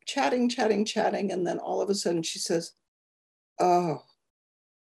she's chatting, and then all of a sudden she says, oh,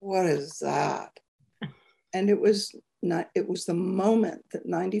 what is that? And it was the moment that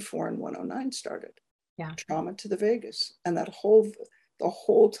 94 and 109 started. Yeah. Trauma to the vagus. And the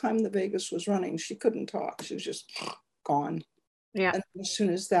whole time the vagus was running, she couldn't talk. She was just gone. Yeah. And as soon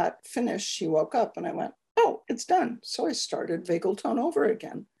as that finished, she woke up, and I went, oh, it's done. So I started vagal tone over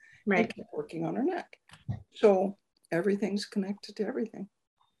again. Right. And kept working on her neck. So everything's connected to everything.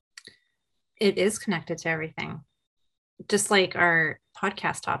 It is connected to everything, just like our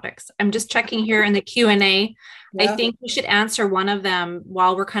podcast topics. I'm just checking here in the Q&A. Yeah. I think we should answer one of them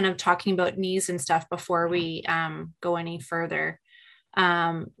while we're kind of talking about knees and stuff before we go any further.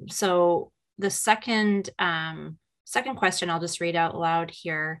 So the second question I'll just read out loud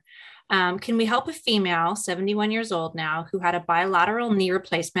here. Can we help a female, 71 years old now, who had a bilateral knee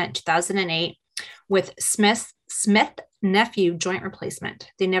replacement in 2008 with Smith-Nephew joint replacement?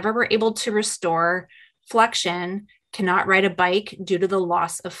 They never were able to restore flexion, cannot ride a bike due to the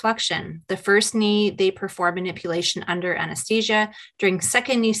loss of flexion. The first knee, they perform manipulation under anesthesia during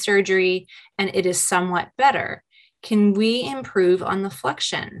second knee surgery, and it is somewhat better. Can we improve on the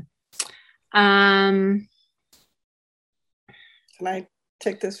flexion? Can I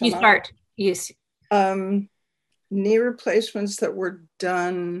take this one? You start. Yes. Knee replacements that were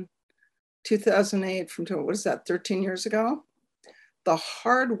done 2008 from, what is that, 13 years ago? The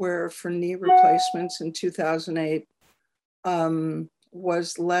hardware for knee replacements in 2008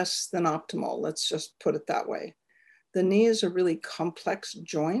 was less than optimal. Let's just put it that way. The knee is a really complex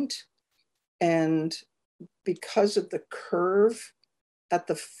joint, and because of the curve at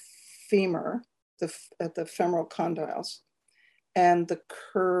the femur, at the femoral condyles, and the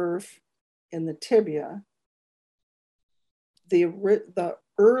curve in the tibia, the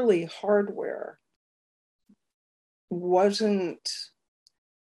early hardware wasn't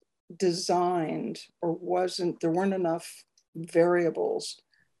designed, or there weren't enough variables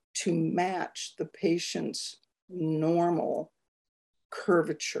to match the patient's normal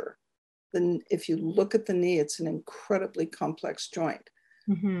curvature. Then if you look at the knee, it's an incredibly complex joint.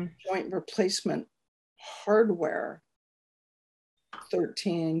 Mm-hmm. Joint replacement hardware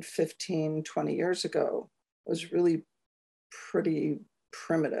 13, 15, 20 years ago was really pretty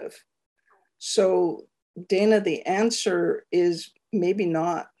primitive. So Dana, the answer is maybe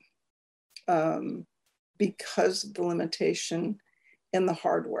not, because of the limitation in the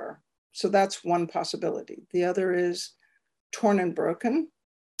hardware. So that's one possibility. The other is torn and broken.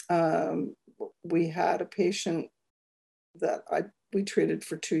 We had a patient that we treated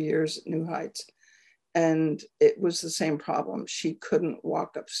for 2 years at New Heights, and it was the same problem. She couldn't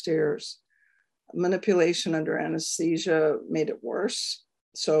walk upstairs. Manipulation under anesthesia made it worse.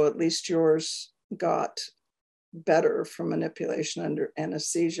 So at least yours got better from manipulation under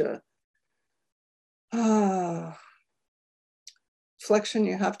anesthesia. Flexion,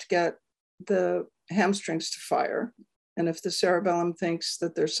 you have to get the hamstrings to fire. And if the cerebellum thinks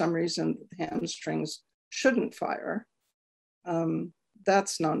that there's some reason that the hamstrings shouldn't fire,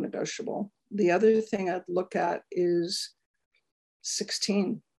 that's non-negotiable. The other thing I'd look at is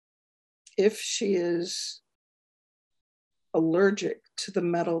 16. If she is allergic to the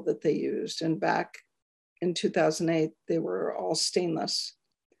metal that they used, and back in 2008, they were all stainless,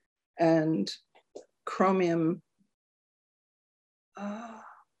 and chromium,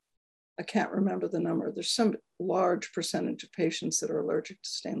 I can't remember the number. There's some large percentage of patients that are allergic to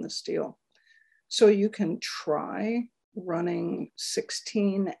stainless steel. So you can try running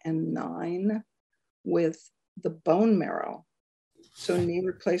 16 and 9 with the bone marrow. So knee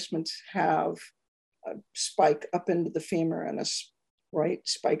replacements have a spike up into the femur and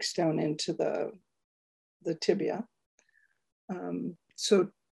spikes down into the tibia. So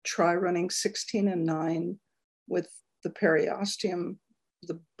try running 16 and 9 with the periosteum,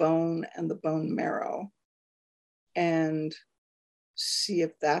 the bone, and the bone marrow, and see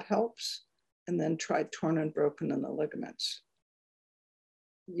if that helps. And then try torn and broken in the ligaments.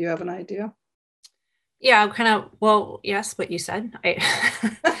 You have an idea? Yeah, kind of. Well, yes, what you said. Okay,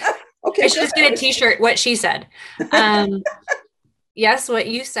 I should just get a T-shirt. What she said. Yes, what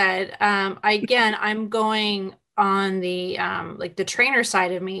you said. Again, I'm going on the like the trainer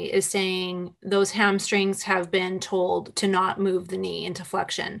side of me is saying those hamstrings have been told to not move the knee into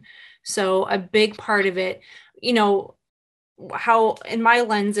flexion. So a big part of it, how in my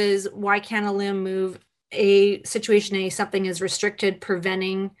lenses, why can't a limb move? Situation something is restricted,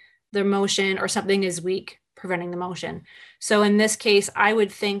 preventing the motion, or something is weak, preventing the motion. So in this case, I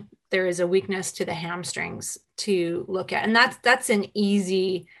would think there is a weakness to the hamstrings to look at. And that's an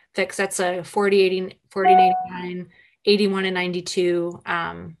easy fix. That's a 40, 80, 40 and 89, 81 and 92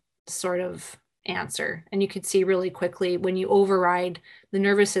 sort of answer. And you could see really quickly when you override the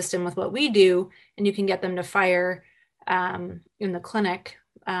nervous system with what we do, and you can get them to fire in the clinic,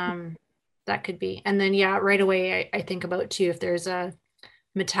 that could be. And then, yeah, right away, I think about too, if there's a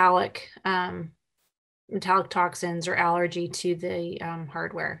metallic toxins or allergy to the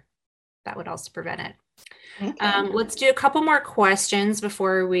hardware, that would also prevent it. Okay. Let's do a couple more questions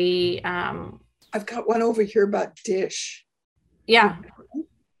before we. I've got one over here about DISH. Yeah,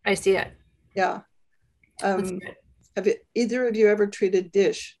 I see it. Yeah. Have either of you ever treated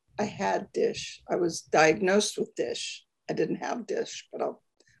DISH? I had DISH. I was diagnosed with DISH. I didn't have DISH, but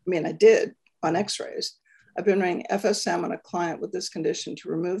I did on x-rays. I've been running FSM on a client with this condition to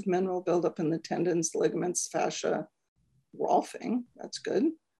remove mineral buildup in the tendons, ligaments, fascia, Rolfing. That's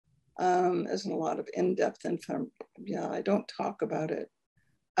good. Isn't a lot of in-depth info. Yeah, I don't talk about it.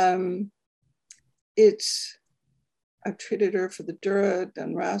 I've treated her for the dura,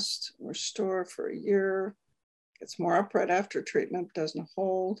 done rest, restore for a year. Gets more upright after treatment, doesn't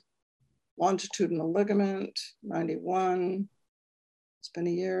hold. Longitudinal ligament, 91. It's been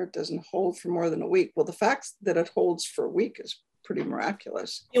a year, it doesn't hold for more than a week. Well, the fact that it holds for a week is pretty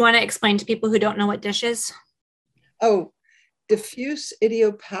miraculous. You want to explain to people who don't know what DISH is? Oh, diffuse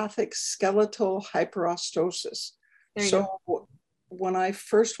idiopathic skeletal hyperostosis. So when I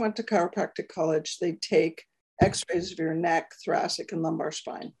first went to chiropractic college, they take x-rays of your neck, thoracic, and lumbar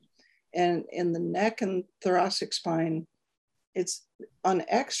spine. And in the neck and thoracic spine, it's on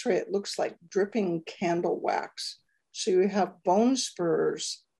x-ray, it looks like dripping candle wax. So you have bone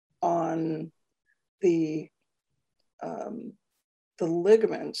spurs on the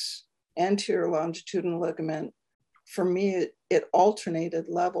ligaments, anterior longitudinal ligament. For me, it alternated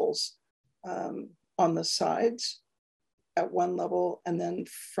levels on the sides. at one level and then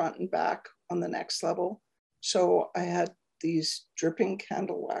front and back on the next level. So I had these dripping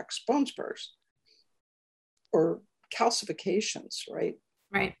candle wax bone spurs or calcifications, right?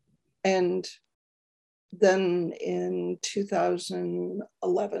 Right. And then in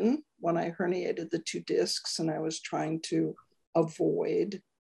 2011, when I herniated the 2 discs and I was trying to avoid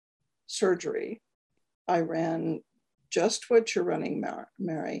surgery, I ran just what you're running,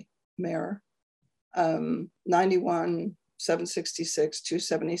 Mary, 91, 766,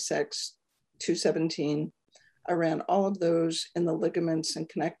 276, 217. I ran all of those in the ligaments and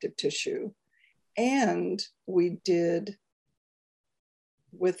connective tissue. And we did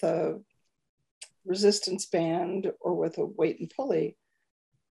with a resistance band or with a weight and pulley,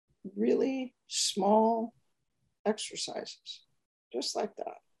 really small exercises, just like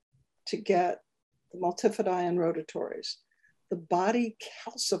that, to get the multifidi and rotatories. The body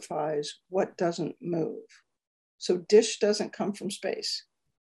calcifies what doesn't move. So dish doesn't come from space.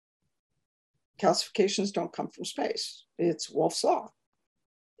 Calcifications don't come from space. It's Wolff's Law.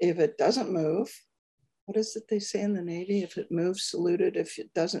 If it doesn't move, what is it they say in the Navy? If it moves, salute it. If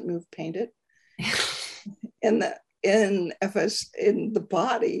it doesn't move, paint it. in the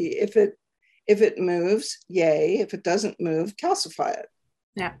body, if it moves, yay. If it doesn't move, calcify it.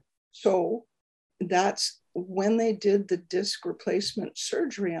 Yeah. So that's when they did the disc replacement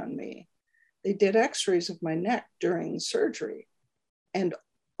surgery on me. They did x-rays of my neck during surgery, and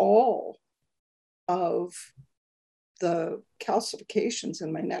all of the calcifications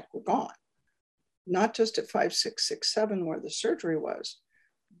in my neck were gone. Not just at 5, 6, 6, 7 where the surgery was,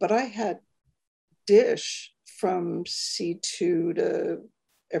 but I had dish from C2 to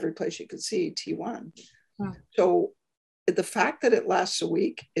every place you could see, T1. Wow. So the fact that it lasts a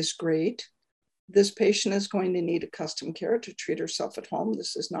week is great. This patient is going to need a custom care to treat herself at home.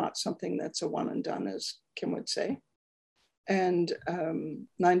 This is not something that's a one and done, as Kim would say. And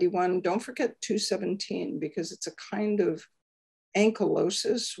 91, don't forget 217, because it's a kind of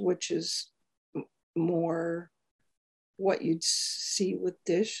ankylosis, which is more what you'd see with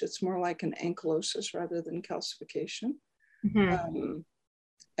dish. It's more like an ankylosis rather than calcification. Mm-hmm.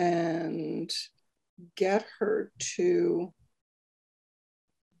 And get her to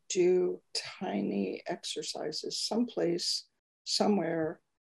do tiny exercises someplace, somewhere.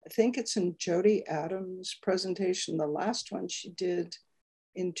 I think it's in Jody Adams' presentation, the last one she did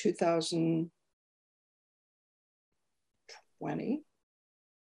in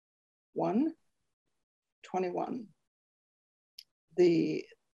 2021. The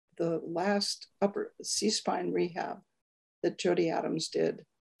last upper C-spine rehab that Jody Adams did,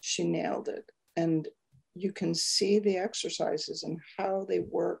 she nailed it. And you can see the exercises and how they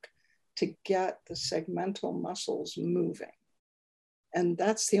work to get the segmental muscles moving. And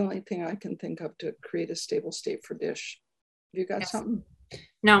that's the only thing I can think of to create a stable state for dish. Have you got something?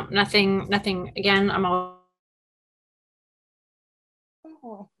 No, nothing. Again, I'm all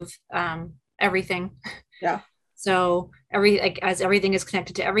everything. Yeah. So as everything is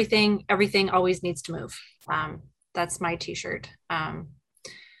connected to everything always needs to move. That's my t-shirt.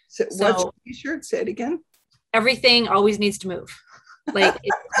 What's the t-shirt? Say it again. Everything always needs to move. Like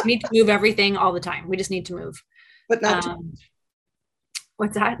we need to move everything all the time. We just need to move. But not too much.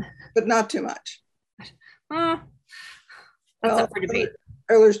 What's that? But not too much. That's up for debate.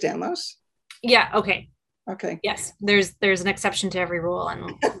 Ehlers-Danlos. Yeah. Okay. Okay. Yes. There's an exception to every rule, and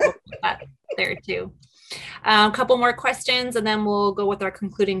we'll put that there too. A couple more questions, and then we'll go with our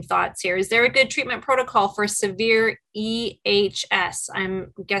concluding thoughts here. Is there a good treatment protocol for severe EHS?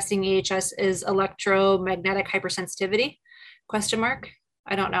 I'm guessing EHS is electromagnetic hypersensitivity? ?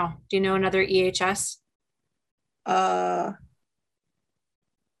 I don't know. Do you know another EHS?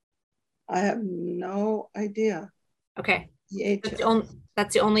 I have no idea. Okay. EHS.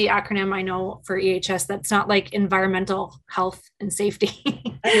 That's the only acronym I know for EHS. That's not like environmental health and safety.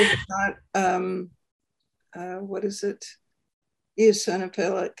 And it's not, what is it?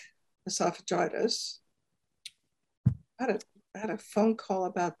 Eosinophilic esophagitis. I had a phone call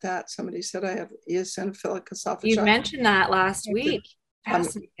about that. Somebody said I have eosinophilic esophagitis. You mentioned that last week.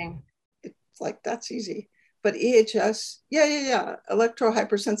 Fascinating. It's like, that's easy. But EHS, yeah.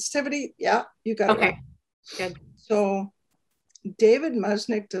 Electrohypersensitivity, yeah, you got it right. Good. So David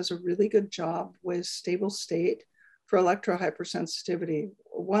Musnick does a really good job with stable state for electrohypersensitivity.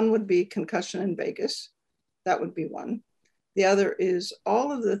 One would be concussion in vagus. That would be one. The other is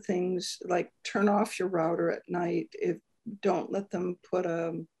all of the things like turn off your router at night. Don't let them put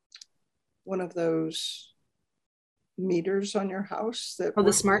one of those meters on your house.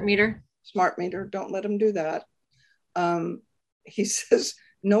 The smart meter? Smart meter. Don't let them do that. He says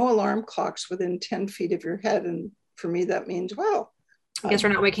no alarm clocks within 10 feet of your head. And for me, that means, well, I guess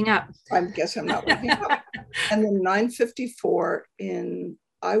we're not waking up. I guess I'm not waking up. And then 954 in,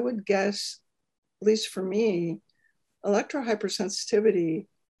 I would guess, at least for me, electrohypersensitivity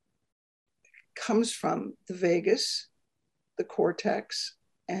comes from the vagus, the cortex,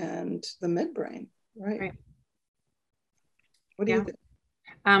 and the midbrain, right? What do you think?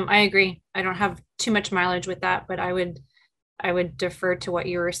 I agree. I don't have too much mileage with that, but I would defer to what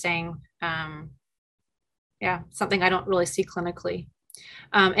you were saying. Something I don't really see clinically.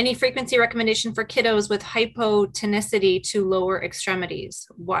 Any frequency recommendation for kiddos with hypotonicity to lower extremities?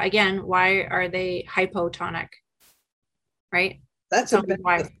 Why are they hypotonic? Right? That's a Ben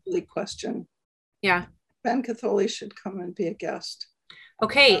Catholi question. Yeah. Ben Catholi should come and be a guest.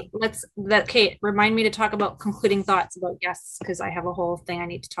 Okay, Kate, remind me to talk about concluding thoughts about guests, because I have a whole thing I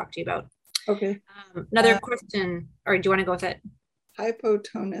need to talk to you about. Okay. Another question, or do you want to go with it?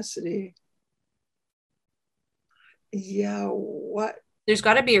 Hypotonicity. Yeah, what? There's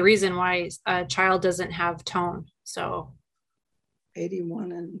got to be a reason why a child doesn't have tone. So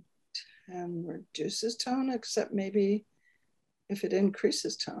 81 and 10 reduces tone, except maybe if it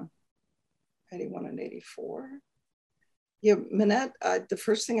increases tone. 81 and 84. Yeah, Minette, the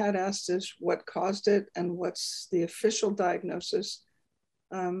first thing I'd ask is what caused it and what's the official diagnosis?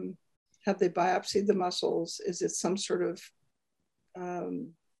 Have they biopsied the muscles? Is it some sort of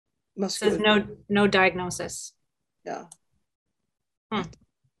muscular? Says no diagnosis. Yeah.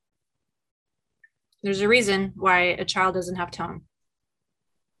 There's a reason why a child doesn't have tone.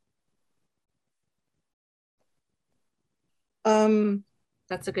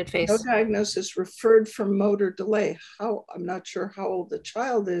 That's a good face. No diagnosis, referred for motor delay. I'm not sure how old the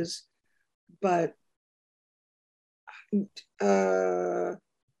child is, but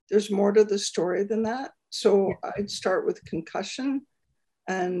there's more to the story than that. So I'd start with concussion,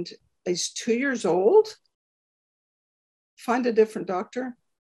 and he's 2 years old. Find a different doctor.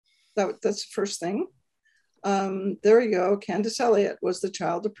 That's the first thing. There you go. Candace Elliott was the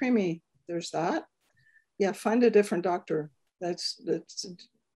child of preemie. There's that. Yeah, find a different doctor. That's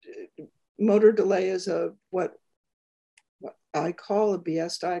motor delay is what I call a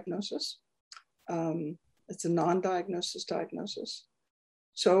BS diagnosis. It's a non-diagnosis diagnosis.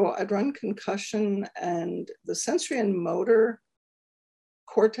 So I'd run concussion, and the sensory and motor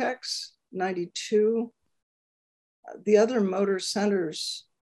cortex, 92. The other motor centers,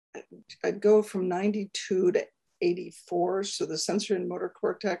 I'd go from 92 to 84. So the sensory and motor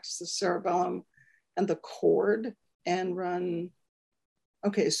cortex, the cerebellum, and the cord, and run.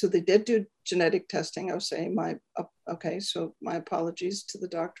 Okay, so they did do genetic testing. I was saying so my apologies to the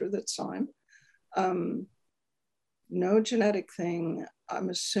doctor that saw him. No genetic thing. I'm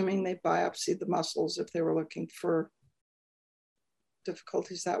assuming they biopsied the muscles if they were looking for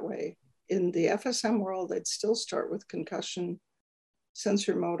difficulties that way. In the FSM world, I'd still start with concussion,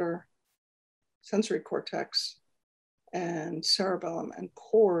 sensory motor, sensory cortex, and cerebellum and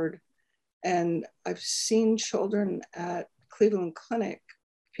cord. And I've seen children at Cleveland Clinic,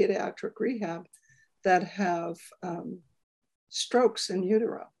 pediatric rehab, that have strokes in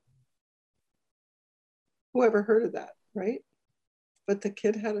utero. Whoever heard of that, right? But the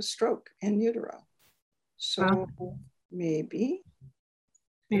kid had a stroke in utero. So maybe.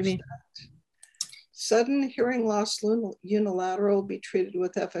 Sudden hearing loss unilateral be treated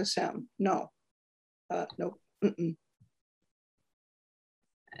with FSM. No. Nope.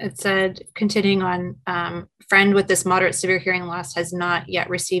 It said, continuing on, friend with this moderate severe hearing loss has not yet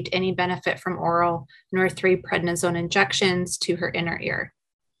received any benefit from oral nor 3 prednisone injections to her inner ear.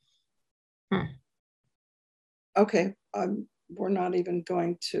 Okay, we're not even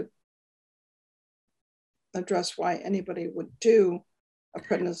going to address why anybody would do a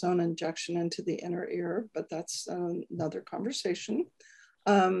prednisone injection into the inner ear, but that's another conversation.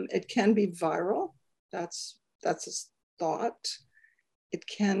 It can be viral. That's a thought. It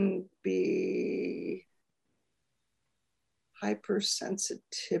can be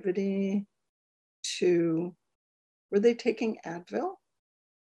hypersensitivity to, were they taking Advil?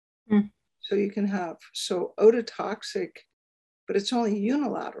 So you can have, ototoxic, but it's only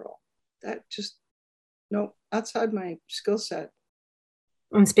unilateral. That just, no, outside my skill set.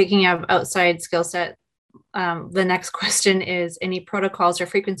 And speaking of outside skill set, the next question is, any protocols or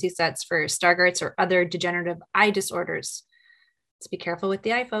frequency sets for Stargardt's or other degenerative eye disorders? Let's be careful with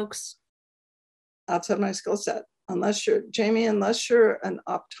the eye, folks. Outside my skill set. Unless you're an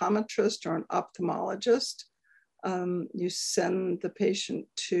optometrist or an ophthalmologist, you send the patient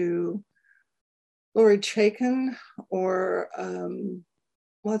to Lori Chaikin or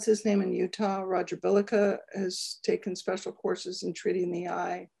what's his name in Utah? Roger Billica has taken special courses in treating the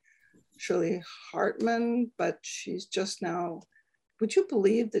eye. Shirley Hartman, but she's just now, would you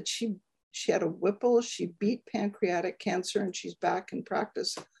believe that she had a Whipple, she beat pancreatic cancer, and she's back in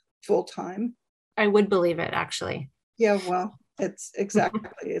practice full time? I would believe it, actually. Yeah, well, it's exactly,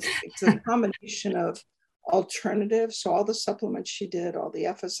 it's a combination of alternatives. So all the supplements she did, all the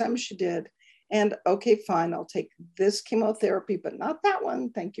FSM she did, and okay, fine, I'll take this chemotherapy, but not that one.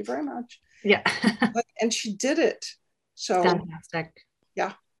 Thank you very much. Yeah. And she did it. So fantastic.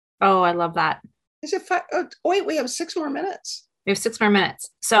 yeah. Oh, I love that. Is it five? Oh, wait, we have 6 more minutes. We have 6 more minutes.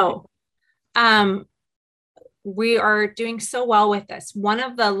 So, we are doing so well with this. One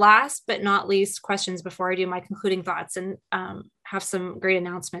of the last but not least questions before I do my concluding thoughts and have some great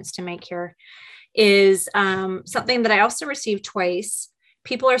announcements to make here is something that I also received twice.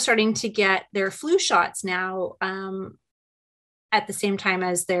 People are starting to get their flu shots now at the same time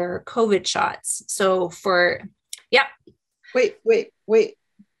as their COVID shots. So yeah. Wait.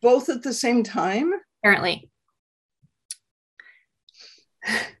 Both at the same time? Apparently.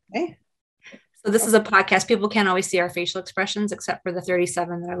 Okay. So this is a podcast. People can't always see our facial expressions except for the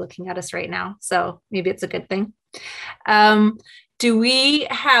 37 that are looking at us right now. So maybe it's a good thing. Do we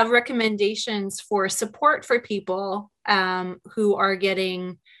have recommendations for support for people who are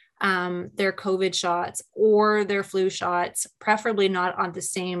getting their COVID shots or their flu shots, preferably not on the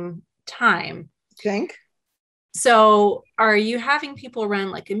same time? Think. So are you having people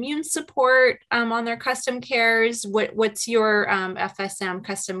run like immune support on their custom cares? What's your FSM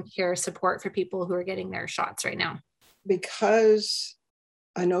custom care support for people who are getting their shots right now? Because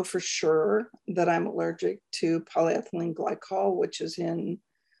I know for sure that I'm allergic to polyethylene glycol, which is in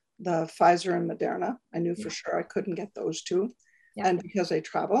the Pfizer and Moderna. I knew for sure I couldn't get those two. Yeah. And because I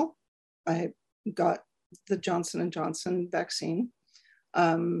travel, I got the Johnson & Johnson vaccine.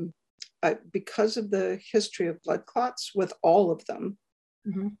 Because of the history of blood clots with all of them,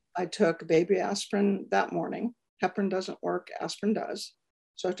 I took baby aspirin that morning. Heparin doesn't work, aspirin does.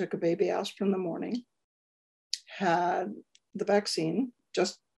 So I took a baby aspirin in the morning, had the vaccine,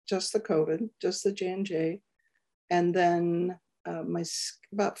 just the COVID, just the J&J. And then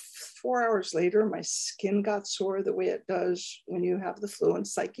about 4 hours later, my skin got sore the way it does when you have the flu. And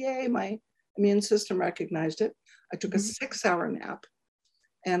it's like, yay, my immune system recognized it. I took a 6-hour nap.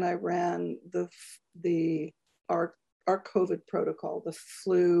 And I ran our COVID protocol, the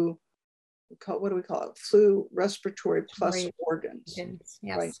flu, what do we call it? Flu respiratory plus organs. Yes.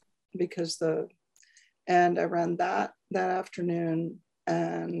 Right? Because and I ran that afternoon,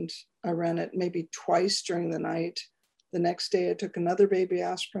 and I ran it maybe twice during the night. The next day I took another baby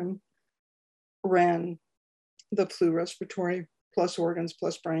aspirin, ran the flu respiratory plus organs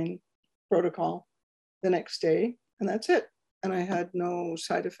plus brain protocol the next day, and that's it. And I had no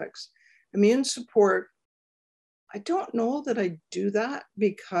side effects. Immune support, I don't know that I do that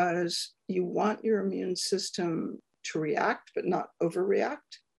because you want your immune system to react, but not overreact.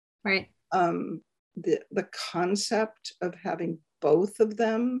 Right. The concept of having both of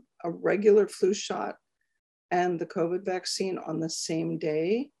them, a regular flu shot and the COVID vaccine on the same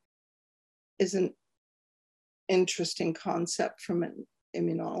day, is an interesting concept from an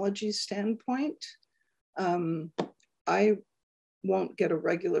immunology standpoint. I won't get a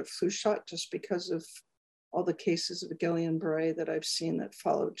regular flu shot just because of all the cases of Guillain-Barré that I've seen that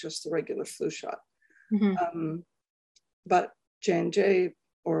followed just the regular flu shot. But J&J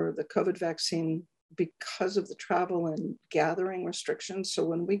or the COVID vaccine, because of the travel and gathering restrictions. So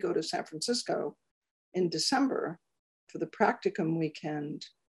when we go to San Francisco in December for the practicum weekend,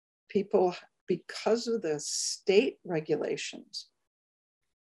 people, because of the state regulations,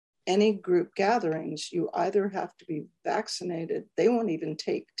 any group gatherings, you either have to be vaccinated, they won't even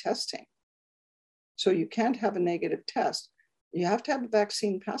take testing. So you can't have a negative test. You have to have a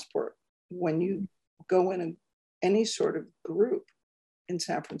vaccine passport when you go in any sort of group in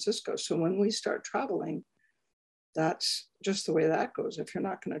San Francisco. So when we start traveling, that's just the way that goes. If you're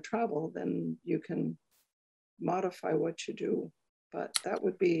not going to travel, then you can modify what you do. But that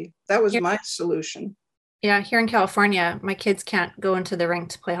was my solution. Yeah, here in California, my kids can't go into the rink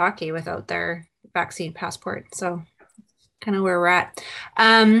to play hockey without their vaccine passport. So kind of where we're at.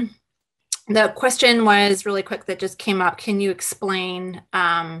 The question was really quick that just came up. Can you explain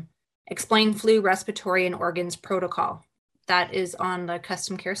flu, respiratory, and organs protocol? That is on the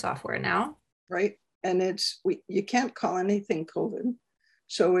custom care software now. Right. And you can't call anything COVID.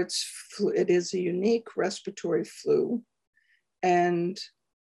 So it is a unique respiratory flu. And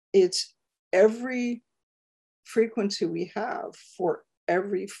it's every frequency we have for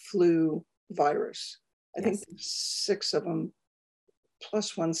every flu virus. I think 6 of them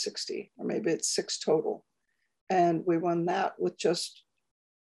plus 160, or maybe it's 6 total. And we run that with just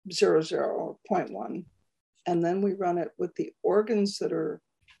 .00 or .1. And then we run it with the organs that are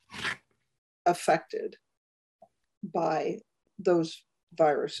affected by those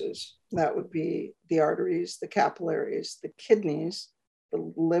viruses. That would be the arteries, the capillaries, the kidneys,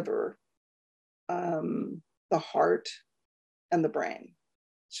 the liver, the heart, and the brain.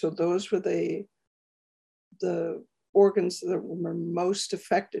 So those were the organs that were most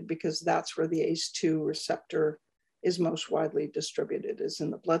affected, because that's where the ACE2 receptor is most widely distributed, is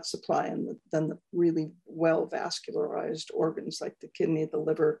in the blood supply, and then the really well vascularized organs like the kidney, the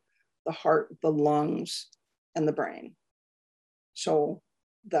liver, the heart, the lungs, and the brain. So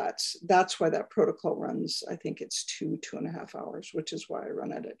that's why that protocol runs, I think it's 2.5 hours, which is why I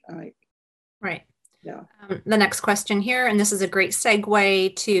run it at night. Right. Yeah. The next question here, and this is a great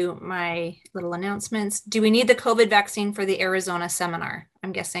segue to my little announcements. Do we need the COVID vaccine for the Arizona seminar?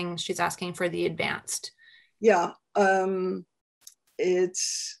 I'm guessing she's asking for the advanced. Yeah. That's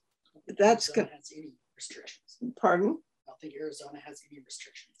going to have any restrictions. Pardon? I don't think Arizona has any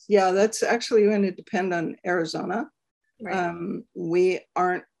restrictions. Yeah, that's actually going to depend on Arizona. Right. We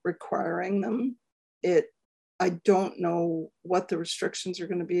aren't requiring them. I don't know what the restrictions are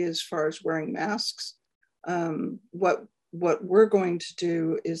going to be as far as wearing masks. What we're going to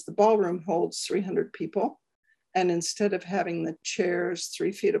do is the ballroom holds 300 people. And instead of having the chairs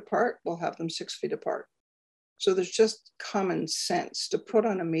 3 feet apart, we'll have them 6 feet apart. So there's just common sense to put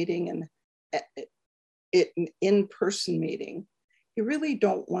on a meeting, and an in-person meeting. You really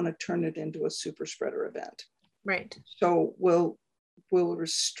don't want to turn it into a super spreader event. Right. So we'll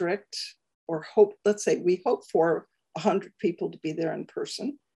restrict, or hope, let's say we hope for 100 people to be there in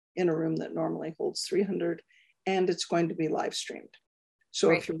person in a room that normally holds 300, and it's going to be live streamed. So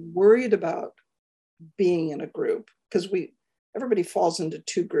right. If you're worried about being in a group, because everybody falls into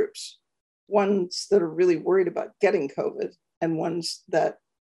 2 groups, ones that are really worried about getting COVID and ones that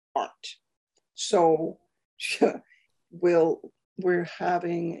aren't. So we're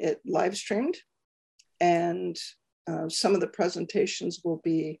having it live streamed, and some of the presentations will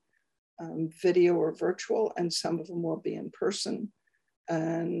be video or virtual, and some of them will be in person.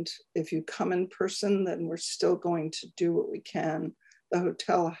 And if you come in person, then we're still going to do what we can. The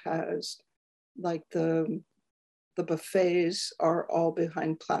hotel has, like, the buffets are all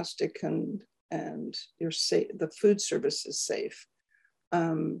behind plastic, and you're safe. The food service is safe.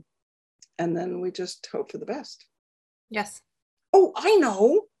 And then we just hope for the best. Yes. Oh, I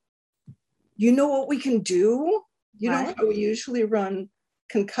know. You know what we can do? You what? know how we usually run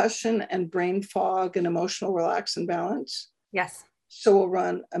concussion and brain fog and emotional relax and balance? Yes. So we'll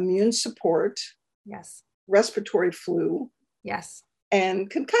run immune support. Yes. Respiratory flu. Yes. And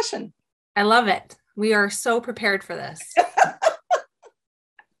concussion. I love it. We are so prepared for this.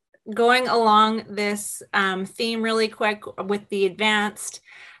 Going along this theme really quick with the advanced,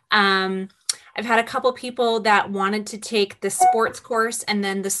 I've had a couple people that wanted to take the sports course and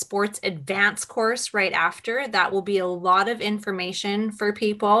then the sports advanced course right after. That will be a lot of information for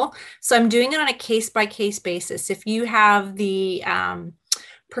people. So I'm doing it on a case-by-case basis. If you have the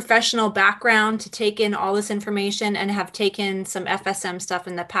professional background to take in all this information and have taken some FSM stuff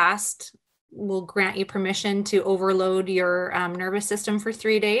in the past, we'll grant you permission to overload your nervous system for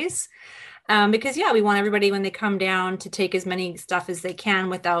 3 days. Because we want everybody when they come down to take as many stuff as they can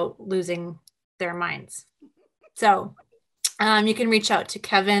without losing their minds. So you can reach out to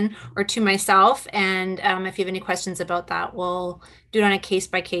Kevin or to myself. And if you have any questions about that, we'll do it on a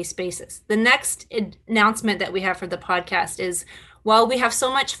case-by-case basis. The next announcement that we have for the podcast is, while we have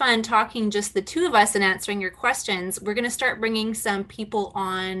so much fun talking just the 2 of us and answering your questions, we're going to start bringing some people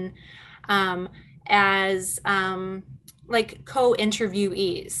on as like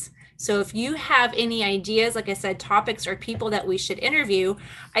co-interviewees. So if you have any ideas, like I said, topics or people that we should interview,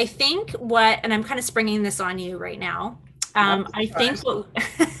 I think and I'm kind of springing this on you right now. I think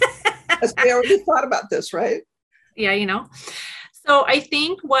we already thought about this, right? Yeah, So I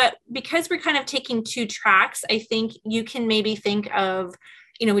think because we're kind of taking 2 tracks, I think you can maybe think of,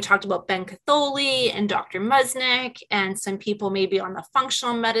 we talked about Ben Catholi and Dr. Musnick and some people maybe on the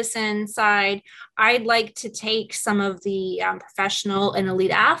functional medicine side. I'd like to take some of the professional and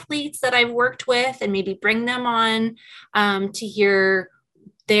elite athletes that I've worked with and maybe bring them on to hear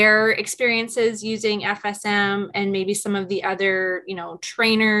their experiences using FSM, and maybe some of the other,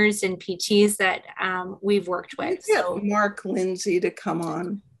 trainers and PTs that we've worked with. So Mark Lindsay to come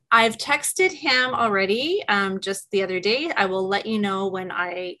on. I've texted him already just the other day. I will let you know when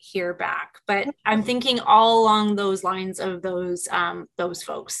I hear back. But I'm thinking all along those lines of those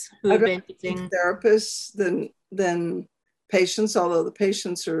folks who have been using therapists than patients, although the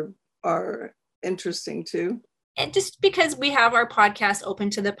patients are interesting too. And just because we have our podcast open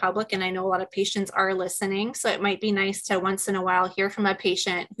to the public, and I know a lot of patients are listening, so it might be nice to once in a while hear from a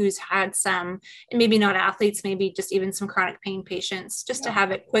patient who's had some, and maybe not athletes, maybe just even some chronic pain patients, just to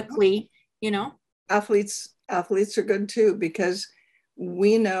have it quickly, Athletes are good too, because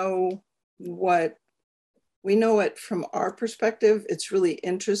we know it from our perspective. It's really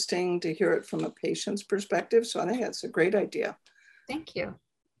interesting to hear it from a patient's perspective. So I think that's a great idea. Thank you.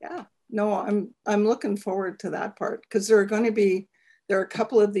 Yeah. No, I'm looking forward to that part, because there are a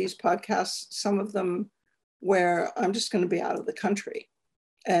couple of these podcasts, some of them where I'm just going to be out of the country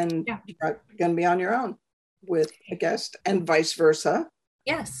and you're going to be on your own with a guest, and vice versa.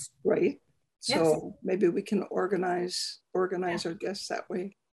 Yes. Right. So maybe we can organize our guests that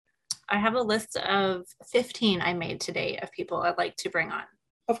way. I have a list of 15 I made today of people I'd like to bring on.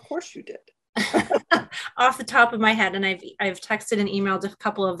 Of course you did. Off the top of my head, and I've texted and emailed a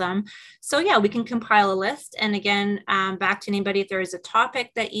couple of them. So yeah, we can compile a list. And again, back to anybody, if there is a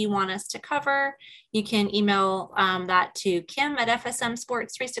topic that you want us to cover, you can email that to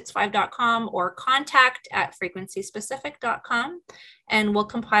kim@fsmsports365.com or contact@frequencyspecific.com, and we'll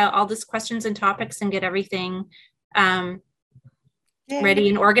compile all these questions and topics and get everything ready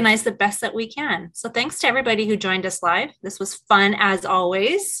and organized the best that we can. So thanks to everybody who joined us live. This was fun as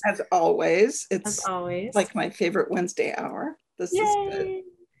always. It's like my favorite Wednesday hour. This is good.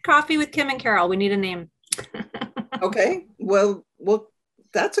 Coffee with Kim and Carol. We need a name. Okay. Well,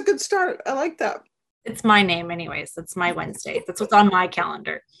 that's a good start. I like that. It's my name anyways. It's my Wednesday. That's what's on my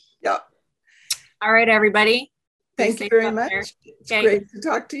calendar. Yeah. All right, everybody. Thank you very much. It's great to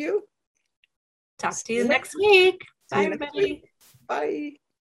talk to you. Talk to you next week. Bye, everybody. Bye.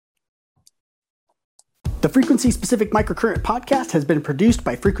 The Frequency Specific Microcurrent podcast has been produced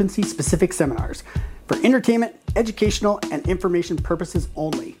by Frequency Specific Seminars for entertainment, educational, and information purposes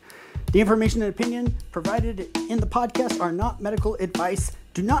only. The information and opinion provided in the podcast are not medical advice,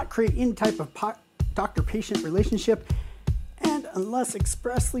 do not create any type of doctor-patient relationship, and unless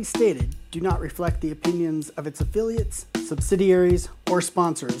expressly stated, do not reflect the opinions of its affiliates, subsidiaries, or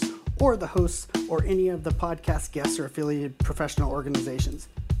sponsors, or the hosts, or any of the podcast guests or affiliated professional organizations.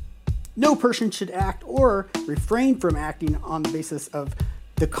 No person should act or refrain from acting on the basis of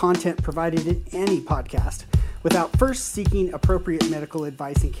the content provided in any podcast without first seeking appropriate medical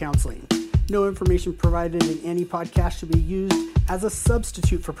advice and counseling. No information provided in any podcast should be used as a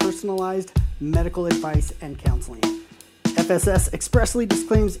substitute for personalized medical advice and counseling. FSS expressly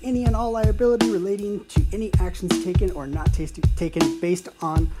disclaims any and all liability relating to any actions taken or not taken based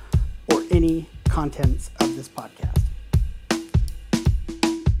on or any contents of this podcast.